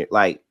do.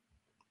 Like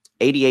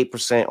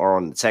 88% are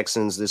on the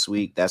Texans this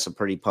week. That's a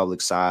pretty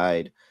public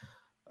side.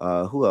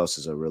 Who else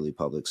is a really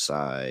public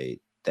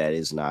side that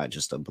is not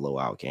just a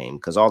blowout game?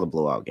 Because all the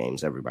blowout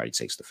games, everybody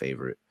takes the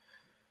favorite.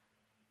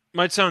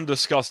 Might sound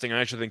disgusting.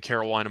 I actually think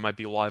Carolina might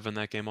be live in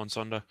that game on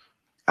Sunday.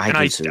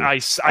 I do too. I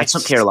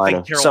took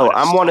Carolina. think So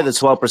I'm one of the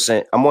sucks.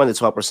 12%. I'm one of the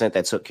 12%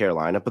 that took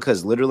Carolina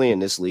because literally in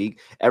this league,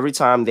 every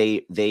time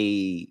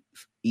they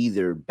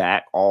either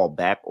back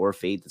or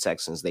fade the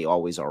Texans, they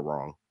always are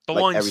wrong. The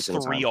Like, every line's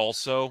single 3 time.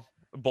 also.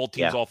 Both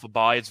teams Yeah. off a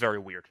bye. It's very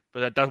weird.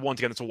 But that once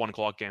again, it's a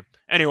 1:00 game.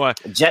 Anyway,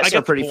 I Jets get are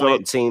a pretty the public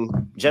point.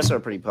 team. Jets are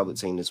a pretty public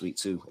team this week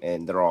too,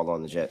 and they're all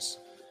on the Jets.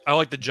 I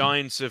like the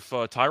Giants if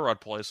Tyrod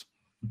plays.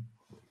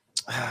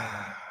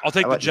 I'll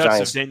take I the like the Jets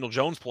Giants. if Daniel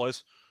Jones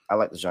plays. I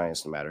like the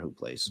Giants no matter who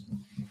plays.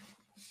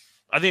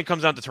 I think it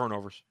comes down to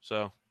turnovers.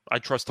 So I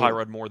trust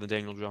Tyrod more than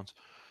Daniel Jones.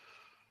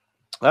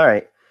 All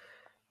right.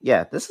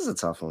 Yeah, this is a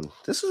tough one.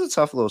 This is a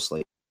tough little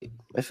slate.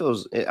 I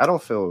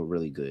don't feel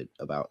really good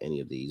about any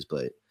of these,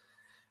 but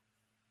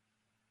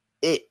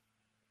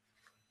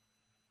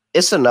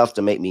it's enough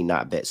to make me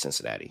not bet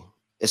Cincinnati.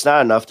 It's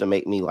not enough to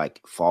make me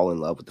like fall in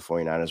love with the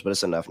 49ers, but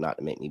it's enough not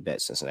to make me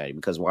bet Cincinnati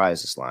because why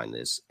is this line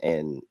this?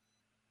 And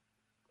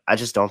I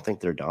just don't think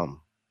they're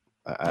dumb.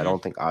 I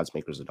don't think odds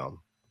makers are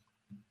dumb.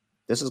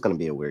 This is going to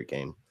be a weird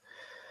game.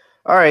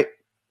 All right.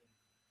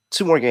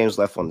 2 more games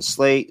left on the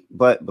slate.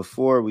 But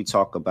before we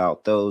talk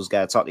about those,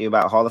 got to talk to you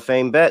about Hall of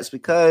Fame bets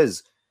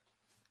because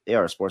they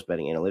are a sports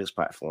betting analytics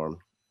platform.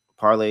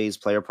 Parlays,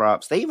 player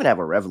props. They even have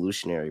a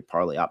revolutionary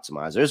parlay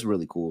optimizer. It's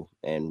really cool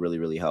and really,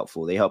 really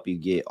helpful. They help you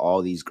get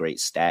all these great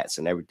stats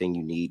and everything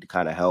you need to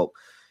kind of help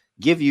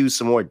give you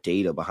some more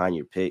data behind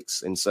your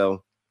picks. And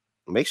so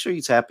make sure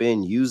you tap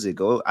in, use it.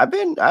 I've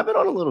been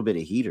on a little bit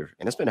of heater,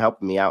 and it's been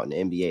helping me out in the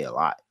NBA a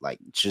lot. Like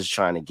just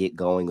trying to get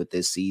going with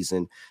this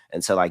season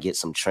until I get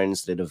some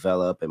trends to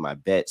develop and my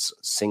bets,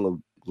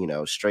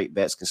 straight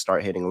bets can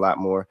start hitting a lot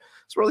more.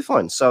 It's really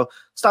fun. So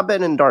stop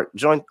betting in the dark.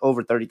 Join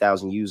over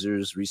 30,000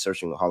 users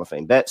researching the Hall of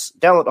Fame bets.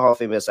 Download the Hall of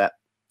Fame bets app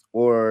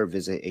or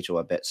visit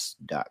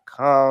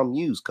HOFbets.com.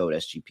 Use code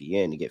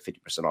SGPN to get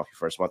 50% off your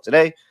first month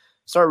today.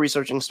 Start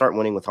researching, start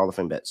winning with Hall of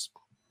Fame bets.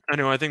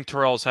 Anyway, I think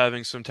Terrell's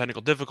having some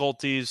technical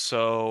difficulties,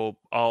 so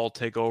I'll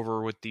take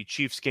over with the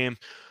Chiefs game.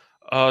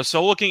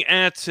 So looking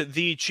at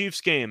the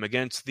Chiefs game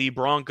against the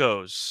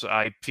Broncos,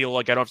 I feel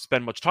like I don't have to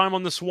spend much time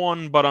on this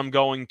one, but I'm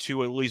going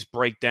to at least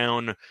break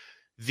down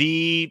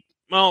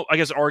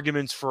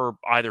arguments for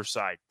either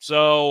side.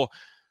 So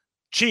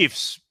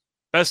Chiefs,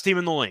 best team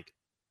in the league.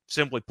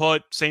 Simply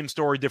put, same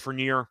story, different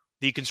year.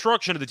 The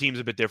construction of the team is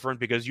a bit different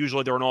because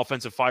usually they're an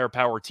offensive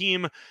firepower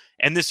team,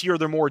 and this year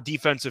they're more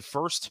defensive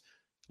first.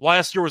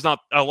 Last week was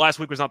not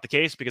the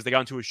case because they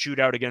got into a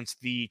shootout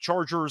against the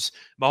Chargers.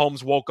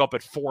 Mahomes woke up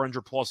at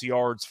 400-plus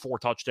yards, 4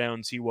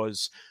 touchdowns. He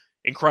was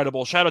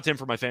incredible. Shout out to him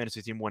for my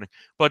fantasy team winning.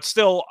 But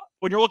still,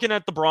 when you're looking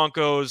at the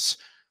Broncos,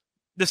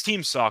 this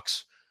team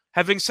sucks.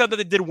 Having said that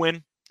they did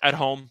win at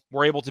home,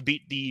 were able to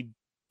beat the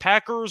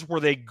Packers.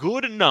 Were they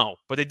good? No,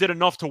 but they did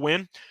enough to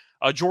win.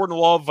 Jordan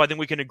Love, I think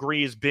we can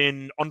agree, has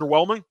been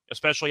underwhelming,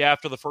 especially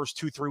after the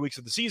first 2-3 weeks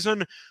of the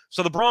season.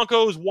 So the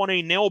Broncos won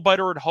a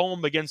nail-biter at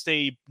home against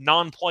a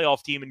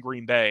non-playoff team in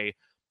Green Bay,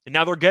 and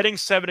now they're getting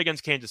 7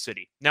 against Kansas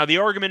City. Now, the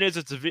argument is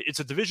it's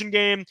a division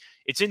game.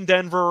 It's in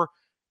Denver.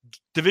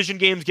 Division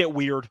games get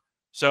weird.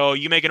 So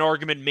you make an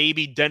argument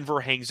maybe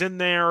Denver hangs in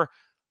there.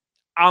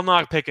 I'm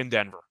not picking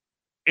Denver.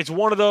 It's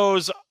one of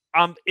those,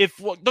 don't get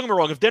me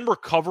wrong, if Denver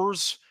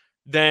covers,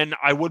 then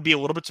I would be a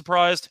little bit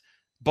surprised.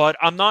 But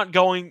I'm not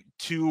going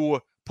to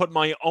put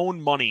my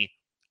own money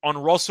on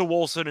Russell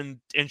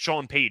Wilson and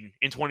Sean Payton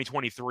in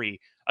 2023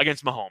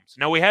 against Mahomes.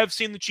 Now, we have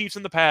seen the Chiefs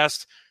in the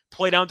past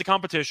play down to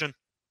competition.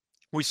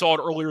 We saw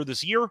it earlier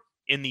this year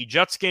in the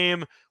Jets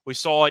game. We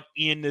saw it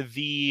in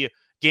the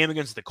game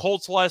against the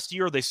Colts last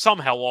year. They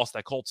somehow lost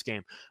that Colts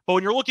game. But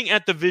when you're looking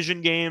at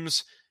division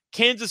games,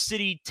 Kansas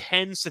City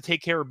tends to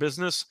take care of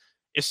business,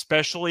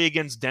 especially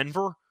against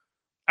Denver.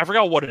 I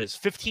forgot what it is,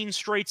 15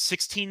 straight,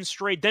 16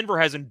 straight. Denver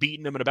hasn't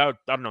beaten them in about,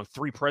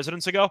 3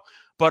 presidents ago.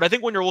 But I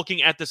think when you're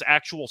looking at this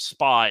actual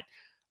spot,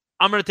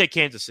 I'm going to take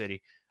Kansas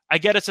City. I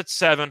get it's at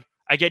 7.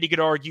 I get you could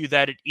argue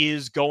that it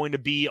is going to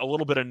be a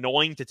little bit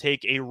annoying to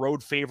take a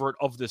road favorite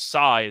of this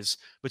size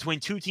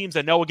between two teams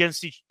that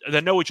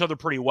know each other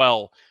pretty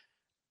well.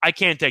 I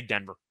can't take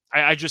Denver.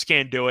 I just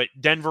can't do it.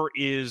 Denver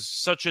is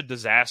such a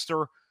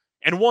disaster.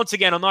 And once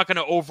again, I'm not going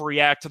to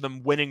overreact to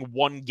them winning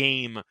one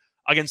game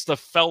against a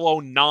fellow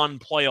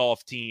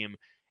non-playoff team.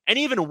 And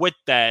even with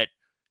that,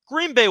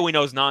 Green Bay we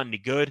know is not any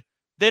good.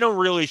 They don't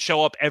really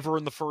show up ever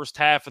in the first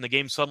half, and the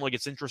game suddenly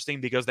gets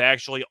interesting because they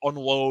actually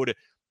unload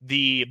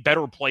the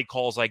better play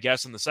calls, I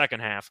guess, in the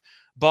second half.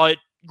 But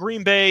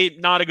Green Bay,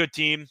 not a good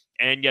team,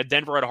 and yet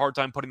Denver had a hard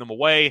time putting them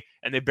away,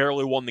 and they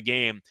barely won the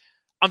game.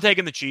 I'm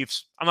taking the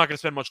Chiefs. I'm not going to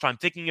spend much time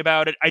thinking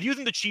about it. I do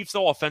think the Chiefs,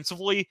 though,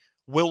 offensively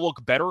will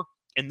look better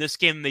in this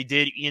game than they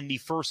did in the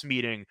first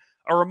meeting.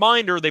 A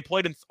reminder, they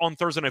played on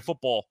Thursday Night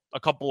Football a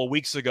couple of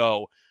weeks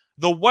ago.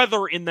 The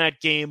weather in that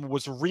game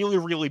was really,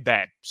 really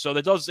bad. So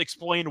that does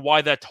explain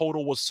why that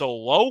total was so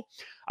low.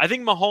 I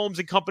think Mahomes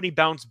and company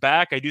bounce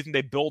back. I do think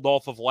they build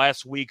off of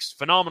last week's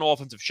phenomenal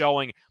offensive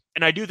showing.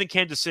 And I do think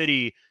Kansas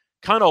City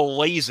kind of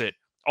lays it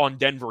on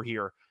Denver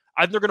here.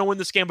 I think they're going to win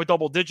this game by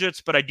double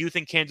digits, but I do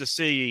think Kansas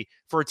City,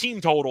 for a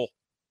team total,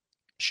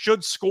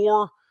 should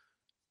score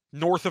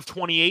north of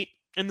 28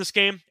 in this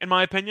game, in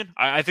my opinion.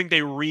 I think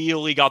they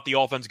really got the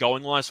offense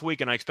going last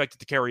week, and I expect it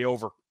to carry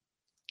over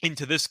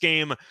into this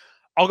game.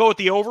 I'll go with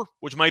the over,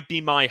 which might be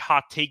my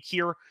hot take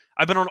here.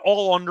 I've been on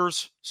all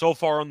unders so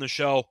far on the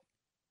show.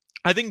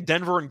 I think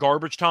Denver in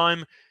garbage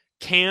time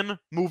can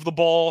move the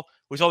ball.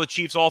 We saw the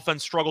Chiefs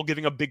offense struggle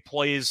giving up big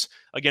plays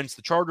against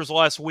the Chargers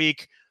last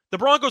week. The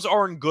Broncos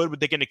aren't good,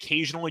 but they can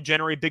occasionally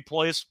generate big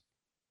plays.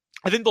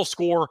 I think they'll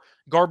score.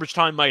 Garbage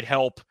time might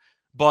help,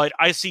 but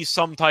I see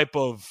some type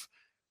of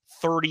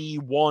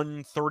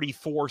 31,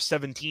 34,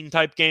 17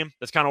 type game.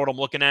 That's kind of what I'm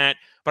looking at.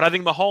 But I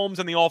think Mahomes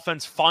and the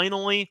offense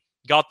finally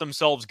got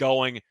themselves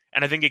going,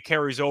 and I think it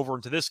carries over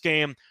into this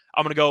game.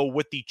 I'm going to go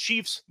with the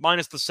Chiefs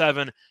minus the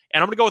 7, and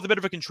I'm going to go with a bit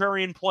of a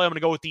contrarian play. I'm going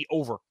to go with the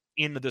over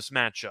into this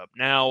matchup.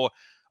 Now,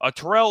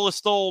 Terrell is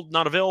still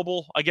not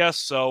available, I guess,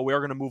 so we are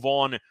going to move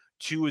on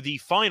to the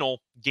final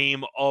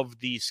game of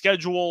the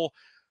schedule.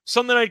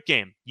 Sunday night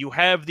game. You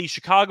have the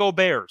Chicago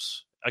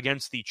Bears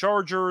against the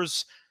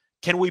Chargers.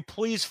 Can we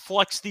please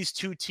flex these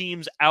two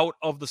teams out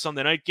of the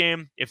Sunday night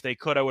game? If they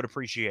could, I would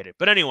appreciate it.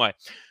 But anyway,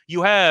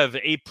 you have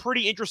a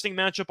pretty interesting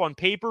matchup on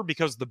paper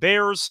because the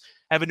Bears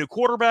have a new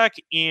quarterback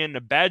in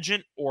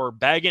Bagent, or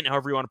Baggett,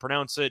 however you want to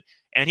pronounce it,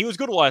 and he was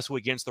good last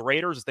week against the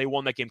Raiders as they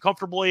won that game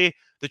comfortably.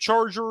 The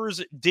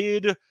Chargers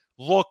did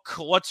look,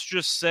 let's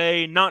just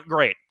say, not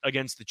great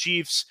against the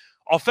Chiefs.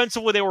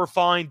 Offensively, they were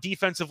fine.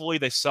 Defensively,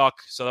 they suck,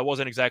 so that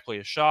wasn't exactly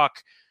a shock.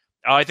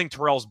 I think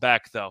Terrell's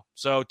back, though.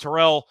 So,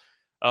 Terrell,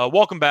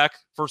 welcome back.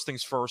 First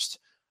things first.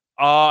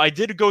 I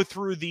did go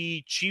through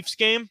the Chiefs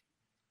game,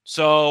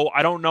 so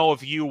I don't know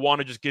if you want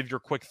to just give your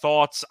quick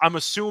thoughts. I'm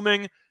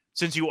assuming,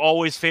 since you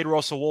always fade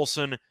Russell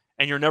Wilson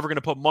and you're never going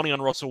to put money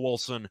on Russell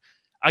Wilson,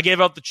 I gave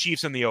out the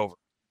Chiefs in the over.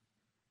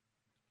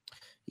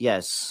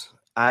 Yes,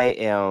 I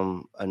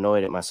am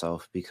annoyed at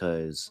myself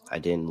because I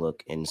didn't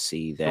look and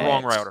see that. The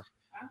wrong router.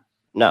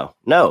 No.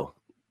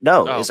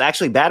 Oh. It's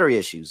actually battery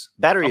issues.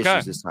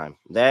 Issues this time.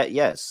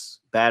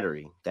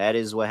 Battery. That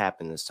is what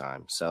happened this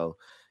time. So,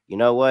 you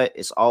know what?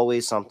 It's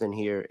always something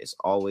here. It's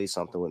always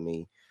something with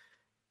me.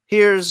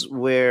 Here's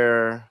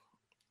where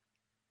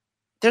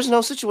there's no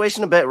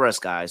situation to bet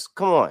rest, guys.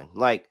 Come on.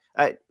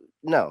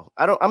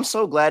 I'm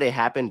so glad it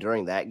happened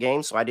during that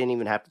game, so I didn't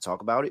even have to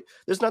talk about it.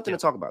 There's nothing to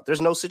talk about. There's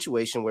no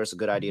situation where it's a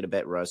good idea to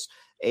bet Russ.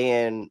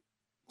 And,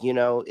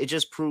 it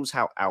just proves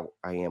how out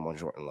I am on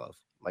Jordan Love.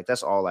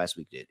 That's all last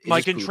week did.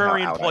 My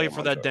contrarian play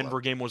for that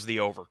Denver game was the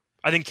over.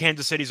 I think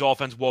Kansas City's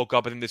offense woke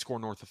up. I think they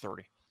scored north of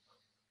 30.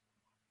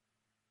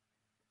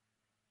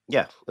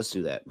 Yeah, let's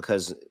do that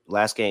because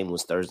last game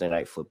was Thursday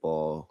Night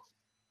Football.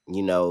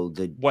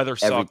 The weather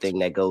sucked. Everything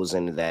that goes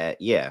into that.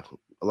 Yeah,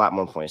 a lot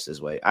more points this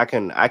way. I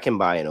can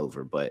buy an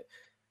over, but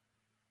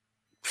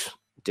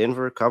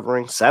Denver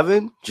covering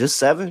 7, just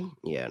 7.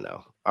 Yeah,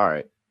 no. All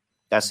right,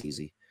 that's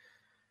easy.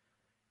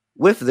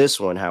 With this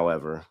one,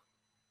 however,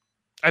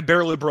 I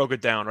barely broke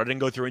it down. I didn't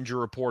go through injury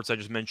reports. I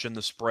just mentioned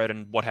the spread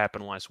and what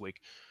happened last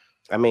week.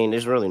 I mean,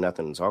 there's really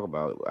nothing to talk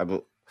about. I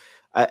mean,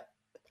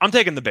 I'm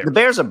taking the Bears. The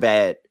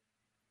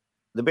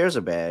Bears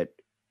are bad.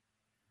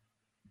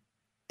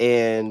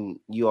 And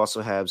you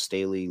also have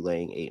Staley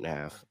laying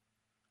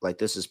 8.5.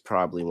 This is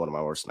probably one of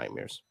my worst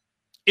nightmares.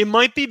 It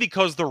might be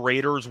because the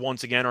Raiders,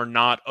 once again, are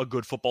not a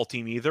good football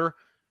team either.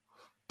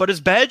 But is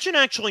Bagent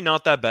actually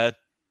not that bad?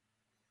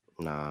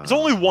 Nah. It's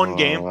only one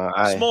game.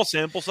 Small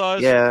sample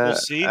size. Yeah. We'll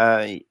see.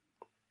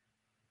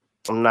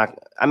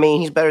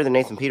 He's better than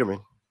Nathan Peterman.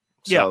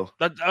 So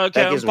yeah.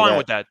 I'm fine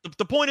with that.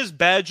 The point is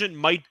Bagent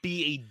might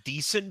be a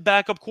decent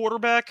backup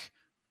quarterback.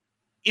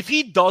 If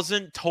he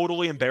doesn't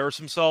totally embarrass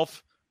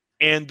himself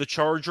and the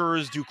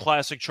Chargers do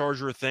classic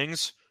Charger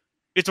things,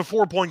 it's a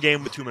 4-point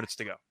game with 2 minutes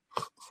to go.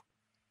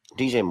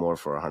 DJ Moore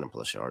for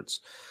 100+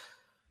 yards.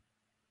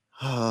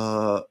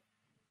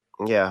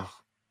 Yeah.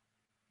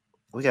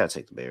 We got to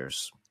take the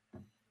Bears.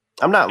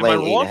 I'm not laying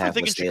 8.5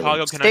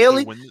 with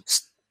Staley.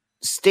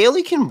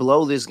 Staley can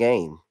blow this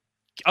game.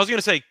 I was going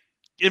to say,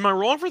 am I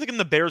wrong for thinking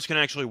the Bears can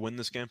actually win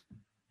this game?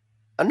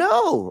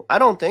 No, I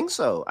don't think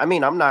so. I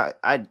mean,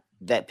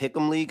 that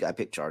pick'em league, I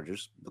picked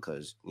Chargers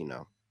because,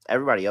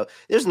 everybody else,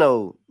 there was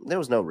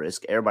no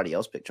risk. Everybody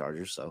else picked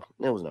Chargers, so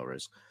there was no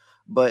risk.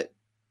 But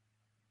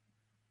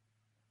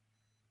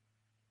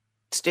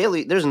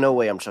Staley, there's no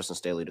way I'm trusting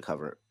Staley to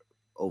cover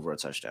over a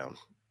touchdown.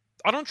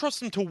 I don't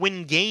trust him to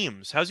win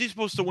games. How's he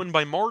supposed to win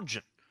by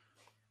margin?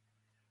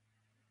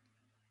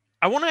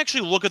 I want to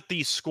actually look at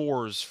the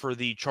scores for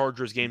the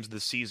Chargers games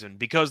this season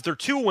because their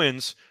 2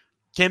 wins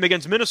came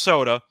against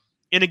Minnesota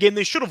in a game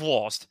they should have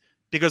lost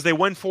because they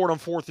went for it on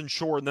 4th and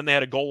short, and then they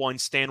had a goal line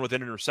stand with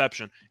an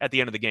interception at the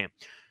end of the game.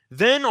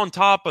 Then on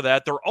top of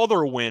that, their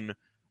other win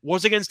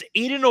was against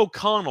Aiden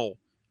O'Connell,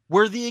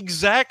 where the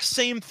exact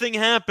same thing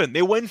happened.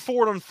 They went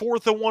for it on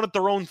 4th and 1 at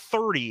their own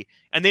 30,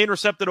 and they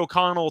intercepted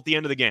O'Connell at the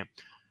end of the game.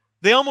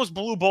 They almost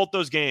blew both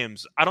those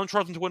games. I don't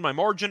trust them to win by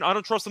margin. I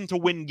don't trust them to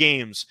win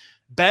games.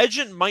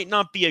 Bagent might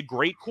not be a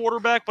great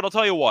quarterback, but I'll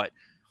tell you what.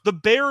 The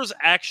Bears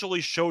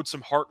actually showed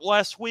some heart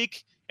last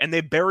week, and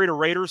they buried a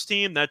Raiders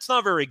team that's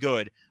not very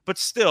good. But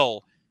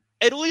still,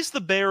 at least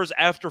the Bears,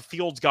 after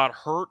Fields got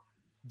hurt,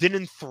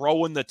 didn't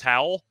throw in the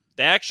towel.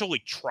 They actually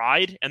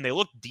tried, and they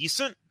looked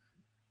decent.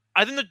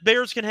 I think the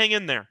Bears can hang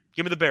in there.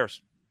 Give me the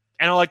Bears.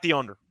 And I like the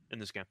under in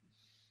this game.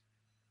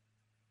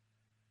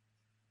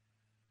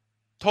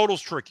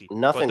 Total's tricky.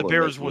 Nothing but the would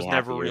Bears make me was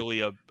never happier.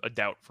 really a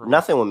doubt for me.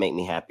 Nothing would make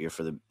me happier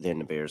than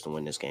the Bears to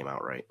win this game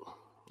outright.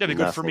 That'd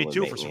be good for Nothing me, would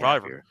too, make for me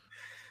Survivor. happier.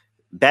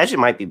 Badgett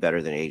might be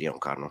better than Aiden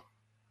O'Connell.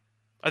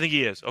 I think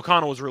he is.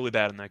 O'Connell was really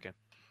bad in that game.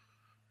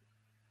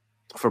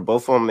 For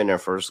both of them in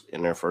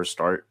their first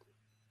start,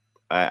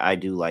 I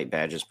do like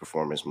Badgett's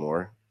performance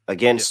more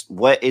against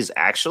what is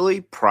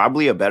actually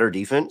probably a better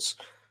defense.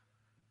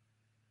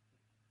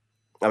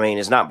 I mean,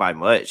 it's not by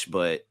much,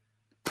 but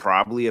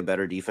probably a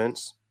better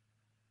defense.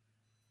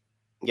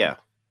 Yeah,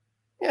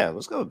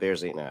 let's go with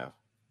Bears 8.5.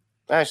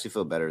 I actually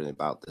feel better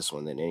about this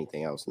one than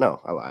anything else.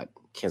 No, I lied.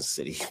 Kansas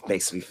City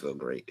makes me feel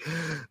great.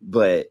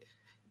 But,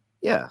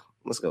 yeah,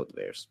 let's go with the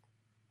Bears.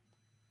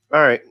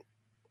 All right.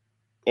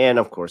 And,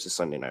 of course, it's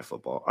Sunday Night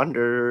Football.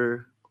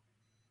 Under.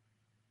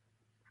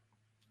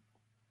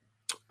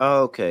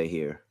 Okay,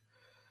 here.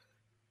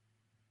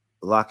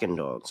 Lock and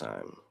dog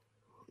time.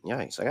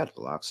 Yikes, I got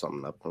to lock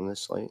something up on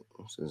this slate.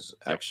 This is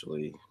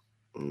actually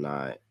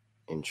not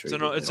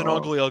intriguing. It's an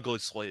ugly, ugly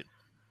slate.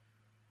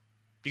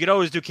 You could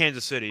always do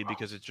Kansas City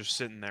because it's just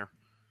sitting there.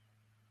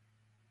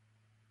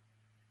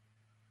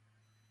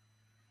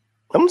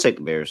 I'm going to take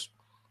the Bears.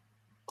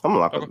 I'm going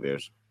to lock up the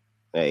Bears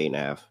at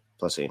 8.5,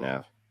 plus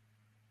 8.5.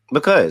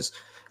 Because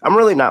I'm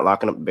really not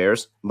locking up the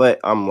Bears,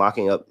 but I'm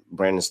locking up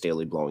Brandon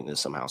Staley blowing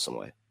this somehow, some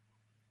way.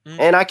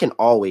 And I can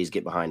always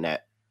get behind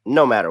that.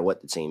 No matter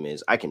what the team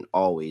is, I can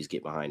always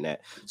get behind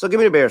that. So give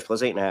me the Bears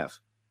plus 8.5.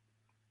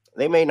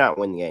 They may not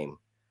win the game,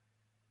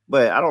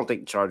 but I don't think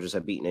the Chargers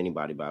have beaten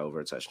anybody by over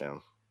a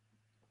touchdown.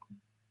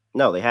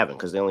 No, they haven't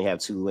because they only have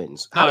 2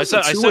 wins. No, I said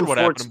what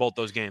happened in both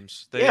those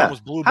games. They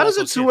almost blew both How does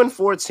a those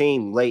 2-4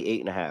 team lay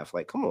 8.5?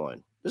 Like, come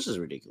on. This is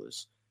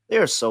ridiculous. They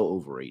are so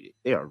overrated.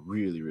 They are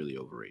really, really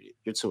overrated.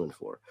 You're 2-4.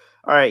 All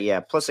right, yeah,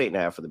 plus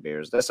 8.5 for the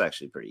Bears. That's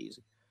actually pretty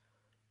easy.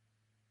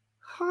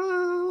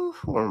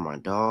 For my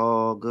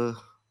dog.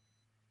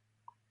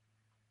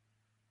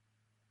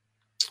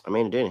 I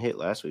mean, it didn't hit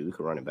last week. We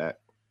could run it back.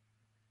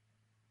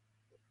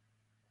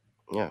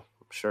 Yeah,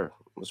 sure.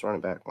 Let's run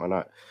it back. Why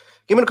not?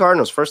 Give me the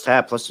Cardinals. First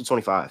half, plus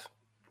 225.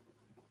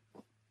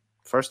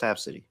 First half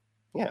City.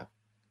 Yeah.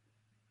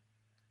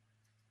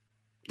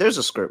 There's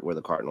a script where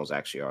the Cardinals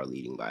actually are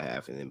leading by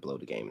half and then blow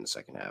the game in the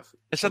second half.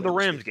 I said the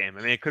Rams game.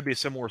 I mean, it could be a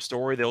similar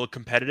story. They look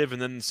competitive,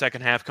 and then the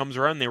second half comes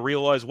around, and they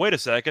realize, wait a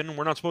second,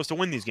 we're not supposed to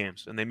win these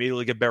games, and they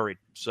immediately get buried.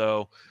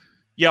 So,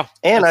 yeah.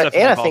 And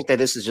I think that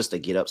this is just a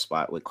get-up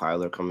spot with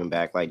Kyler coming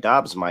back. Like,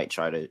 Dobbs might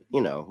try to,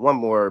 one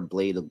more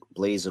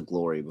blaze of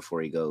glory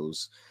before he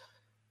goes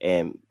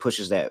and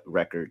pushes that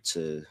record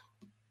to,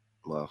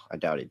 well, I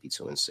doubt it'd be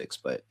 2-6,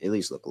 but at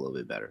least look a little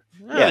bit better.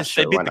 Yeah,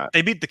 sure, why not?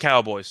 They beat the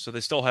Cowboys, so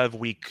they still have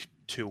week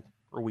 2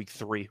 or week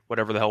 3,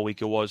 whatever the hell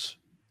week it was.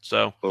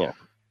 So, yeah.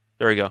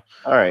 There you go.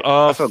 All right.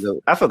 I feel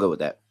good. I feel good with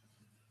that.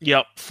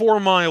 Yeah. For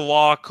my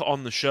lock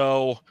on the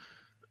show,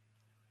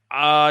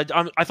 I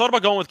thought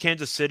about going with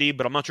Kansas City,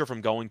 but I'm not sure if I'm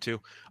going to.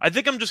 I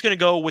think I'm just going to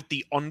go with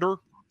the under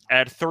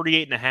at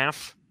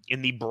 38.5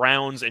 in the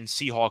Browns and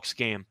Seahawks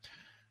game.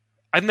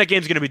 I think that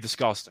game's going to be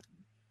disgusting.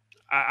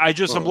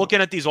 I'm looking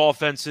at these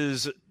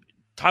offenses.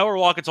 Tyler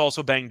Lockett's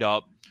also banged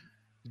up.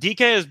 DK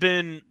has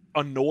been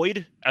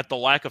annoyed at the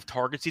lack of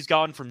targets he's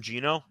gotten from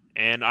Geno,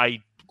 and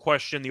I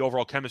question the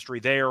overall chemistry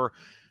there.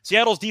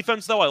 Seattle's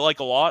defense, though, I like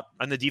a lot,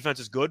 and the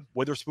defense is good.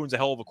 Witherspoon's a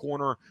hell of a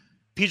corner.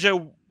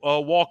 PJ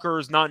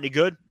Walker's not any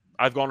good.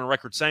 I've gone on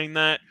record saying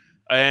that.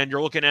 And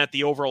you're looking at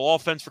the overall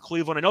offense for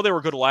Cleveland. I know they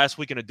were good last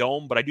week in a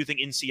dome, but I do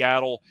think in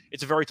Seattle,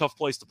 it's a very tough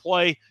place to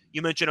play.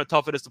 You mentioned how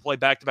tough it is to play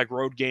back-to-back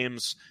road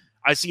games.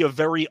 I see a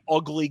very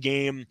ugly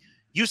game.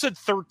 You said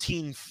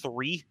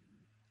 13-3.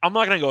 I'm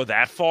not going to go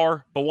that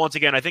far, but once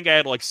again, I think I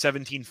had like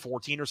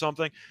 17-14 or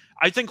something.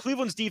 I think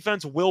Cleveland's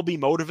defense will be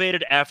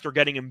motivated after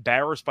getting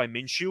embarrassed by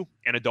Minshew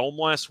in a dome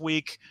last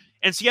week.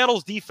 And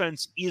Seattle's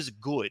defense is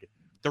good.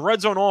 The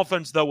red zone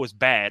offense, though, was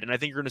bad, and I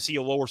think you're going to see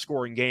a lower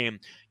scoring game.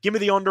 Give me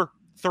the under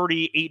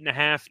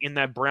 38.5 in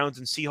that Browns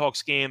and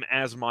Seahawks game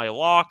as my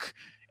lock.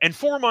 And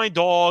for my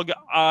dog,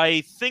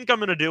 I think I'm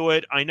going to do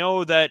it. I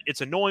know that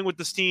it's annoying with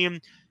this team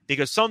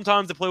because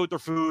sometimes they play with their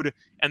food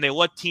and they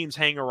let teams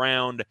hang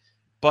around.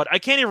 But I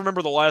can't even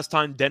remember the last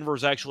time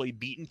Denver's actually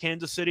beaten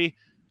Kansas City.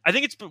 I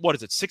think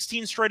it's,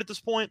 16 straight at this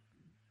point?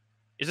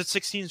 Is it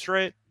 16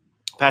 straight?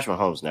 Patrick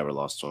Mahomes never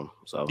lost to him.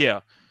 So yeah.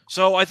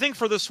 So I think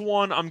for this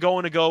one, I'm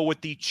going to go with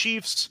the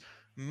Chiefs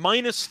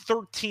minus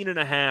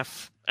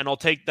 13.5, and I'll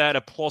take that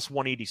at plus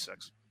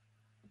 186.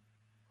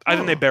 I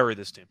think they bury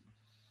this team.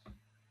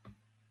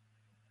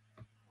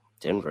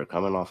 Denver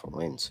coming off a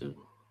win, too.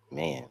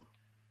 Man.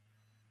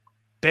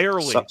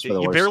 Barely.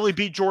 You barely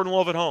beat Jordan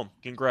Love at home.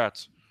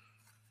 Congrats.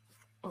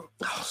 Oh,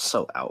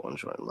 so out on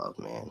Jordan Love,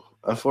 man.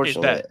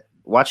 Unfortunately,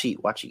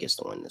 Watchy gets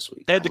the win this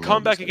week. They had to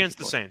come back against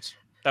the Saints.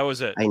 That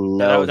was it. I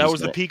know. That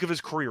was the peak of his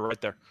career right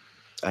there.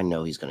 I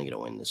know he's going to get a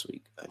win this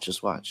week.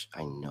 Just watch.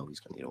 I know he's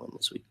going to get a win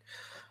this week.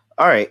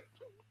 All right.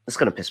 It's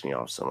going to piss me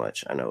off so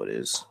much. I know it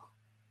is.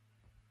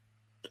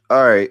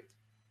 All right.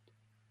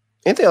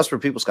 Anything else for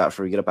people, Scott,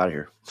 before we get up out of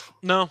here?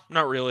 No,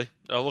 not really.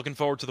 Looking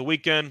forward to the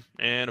weekend.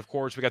 And, of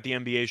course, we got the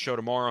NBA show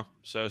tomorrow.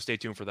 So stay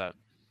tuned for that.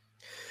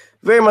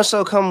 Very much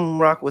so. Come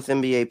rock with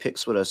NBA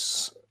picks with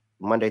us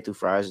Monday through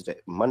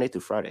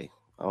Friday.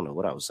 I don't know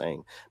what I was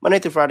saying. Monday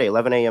through Friday,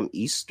 11 a.m.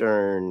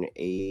 Eastern,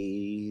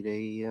 8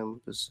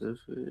 a.m. Pacific.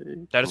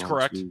 That is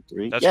correct. 2,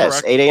 3. That's yes,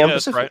 correct. 8 a.m. Yeah,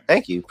 Pacific. right.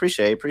 Thank you.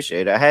 Appreciate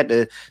it. I had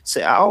to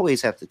say, I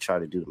always have to try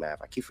to do the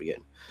math. I keep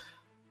forgetting.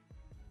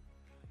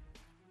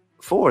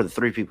 For the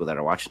 3 people that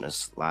are watching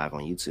us live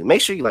on YouTube, make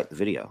sure you like the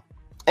video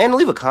and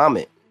leave a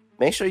comment.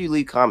 Make sure you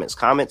leave comments.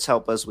 Comments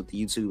help us with the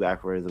YouTube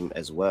algorithm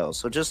as well.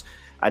 So just,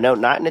 I know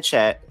not in the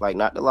chat, like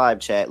not the live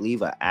chat,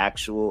 leave an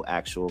actual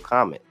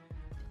comment.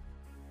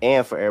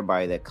 And for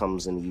everybody that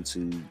comes in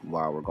YouTube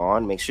while we're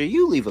gone, make sure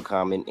you leave a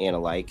comment and a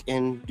like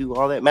and do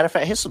all that. Matter of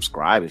fact, hit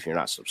subscribe if you're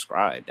not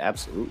subscribed.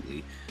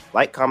 Absolutely.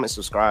 Like, comment,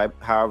 subscribe,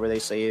 however they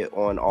say it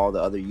on all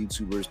the other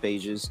YouTubers'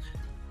 pages.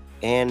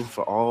 And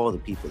for all the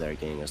people that are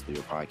getting us through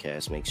your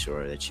podcast, make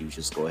sure that you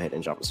just go ahead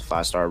and drop us a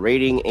 5-star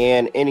rating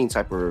and any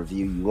type of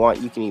review you want.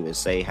 You can even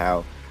say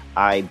how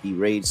I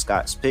berated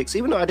Scott's picks,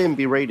 even though I didn't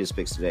berate his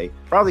picks today,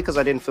 probably because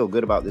I didn't feel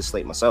good about this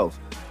slate myself.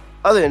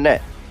 Other than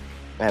that,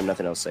 I have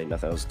nothing else to say,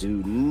 nothing else to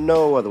do.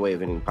 No other way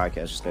of ending the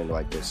podcast, just going to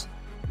like this.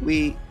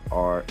 We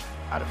are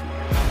out of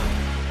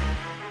here.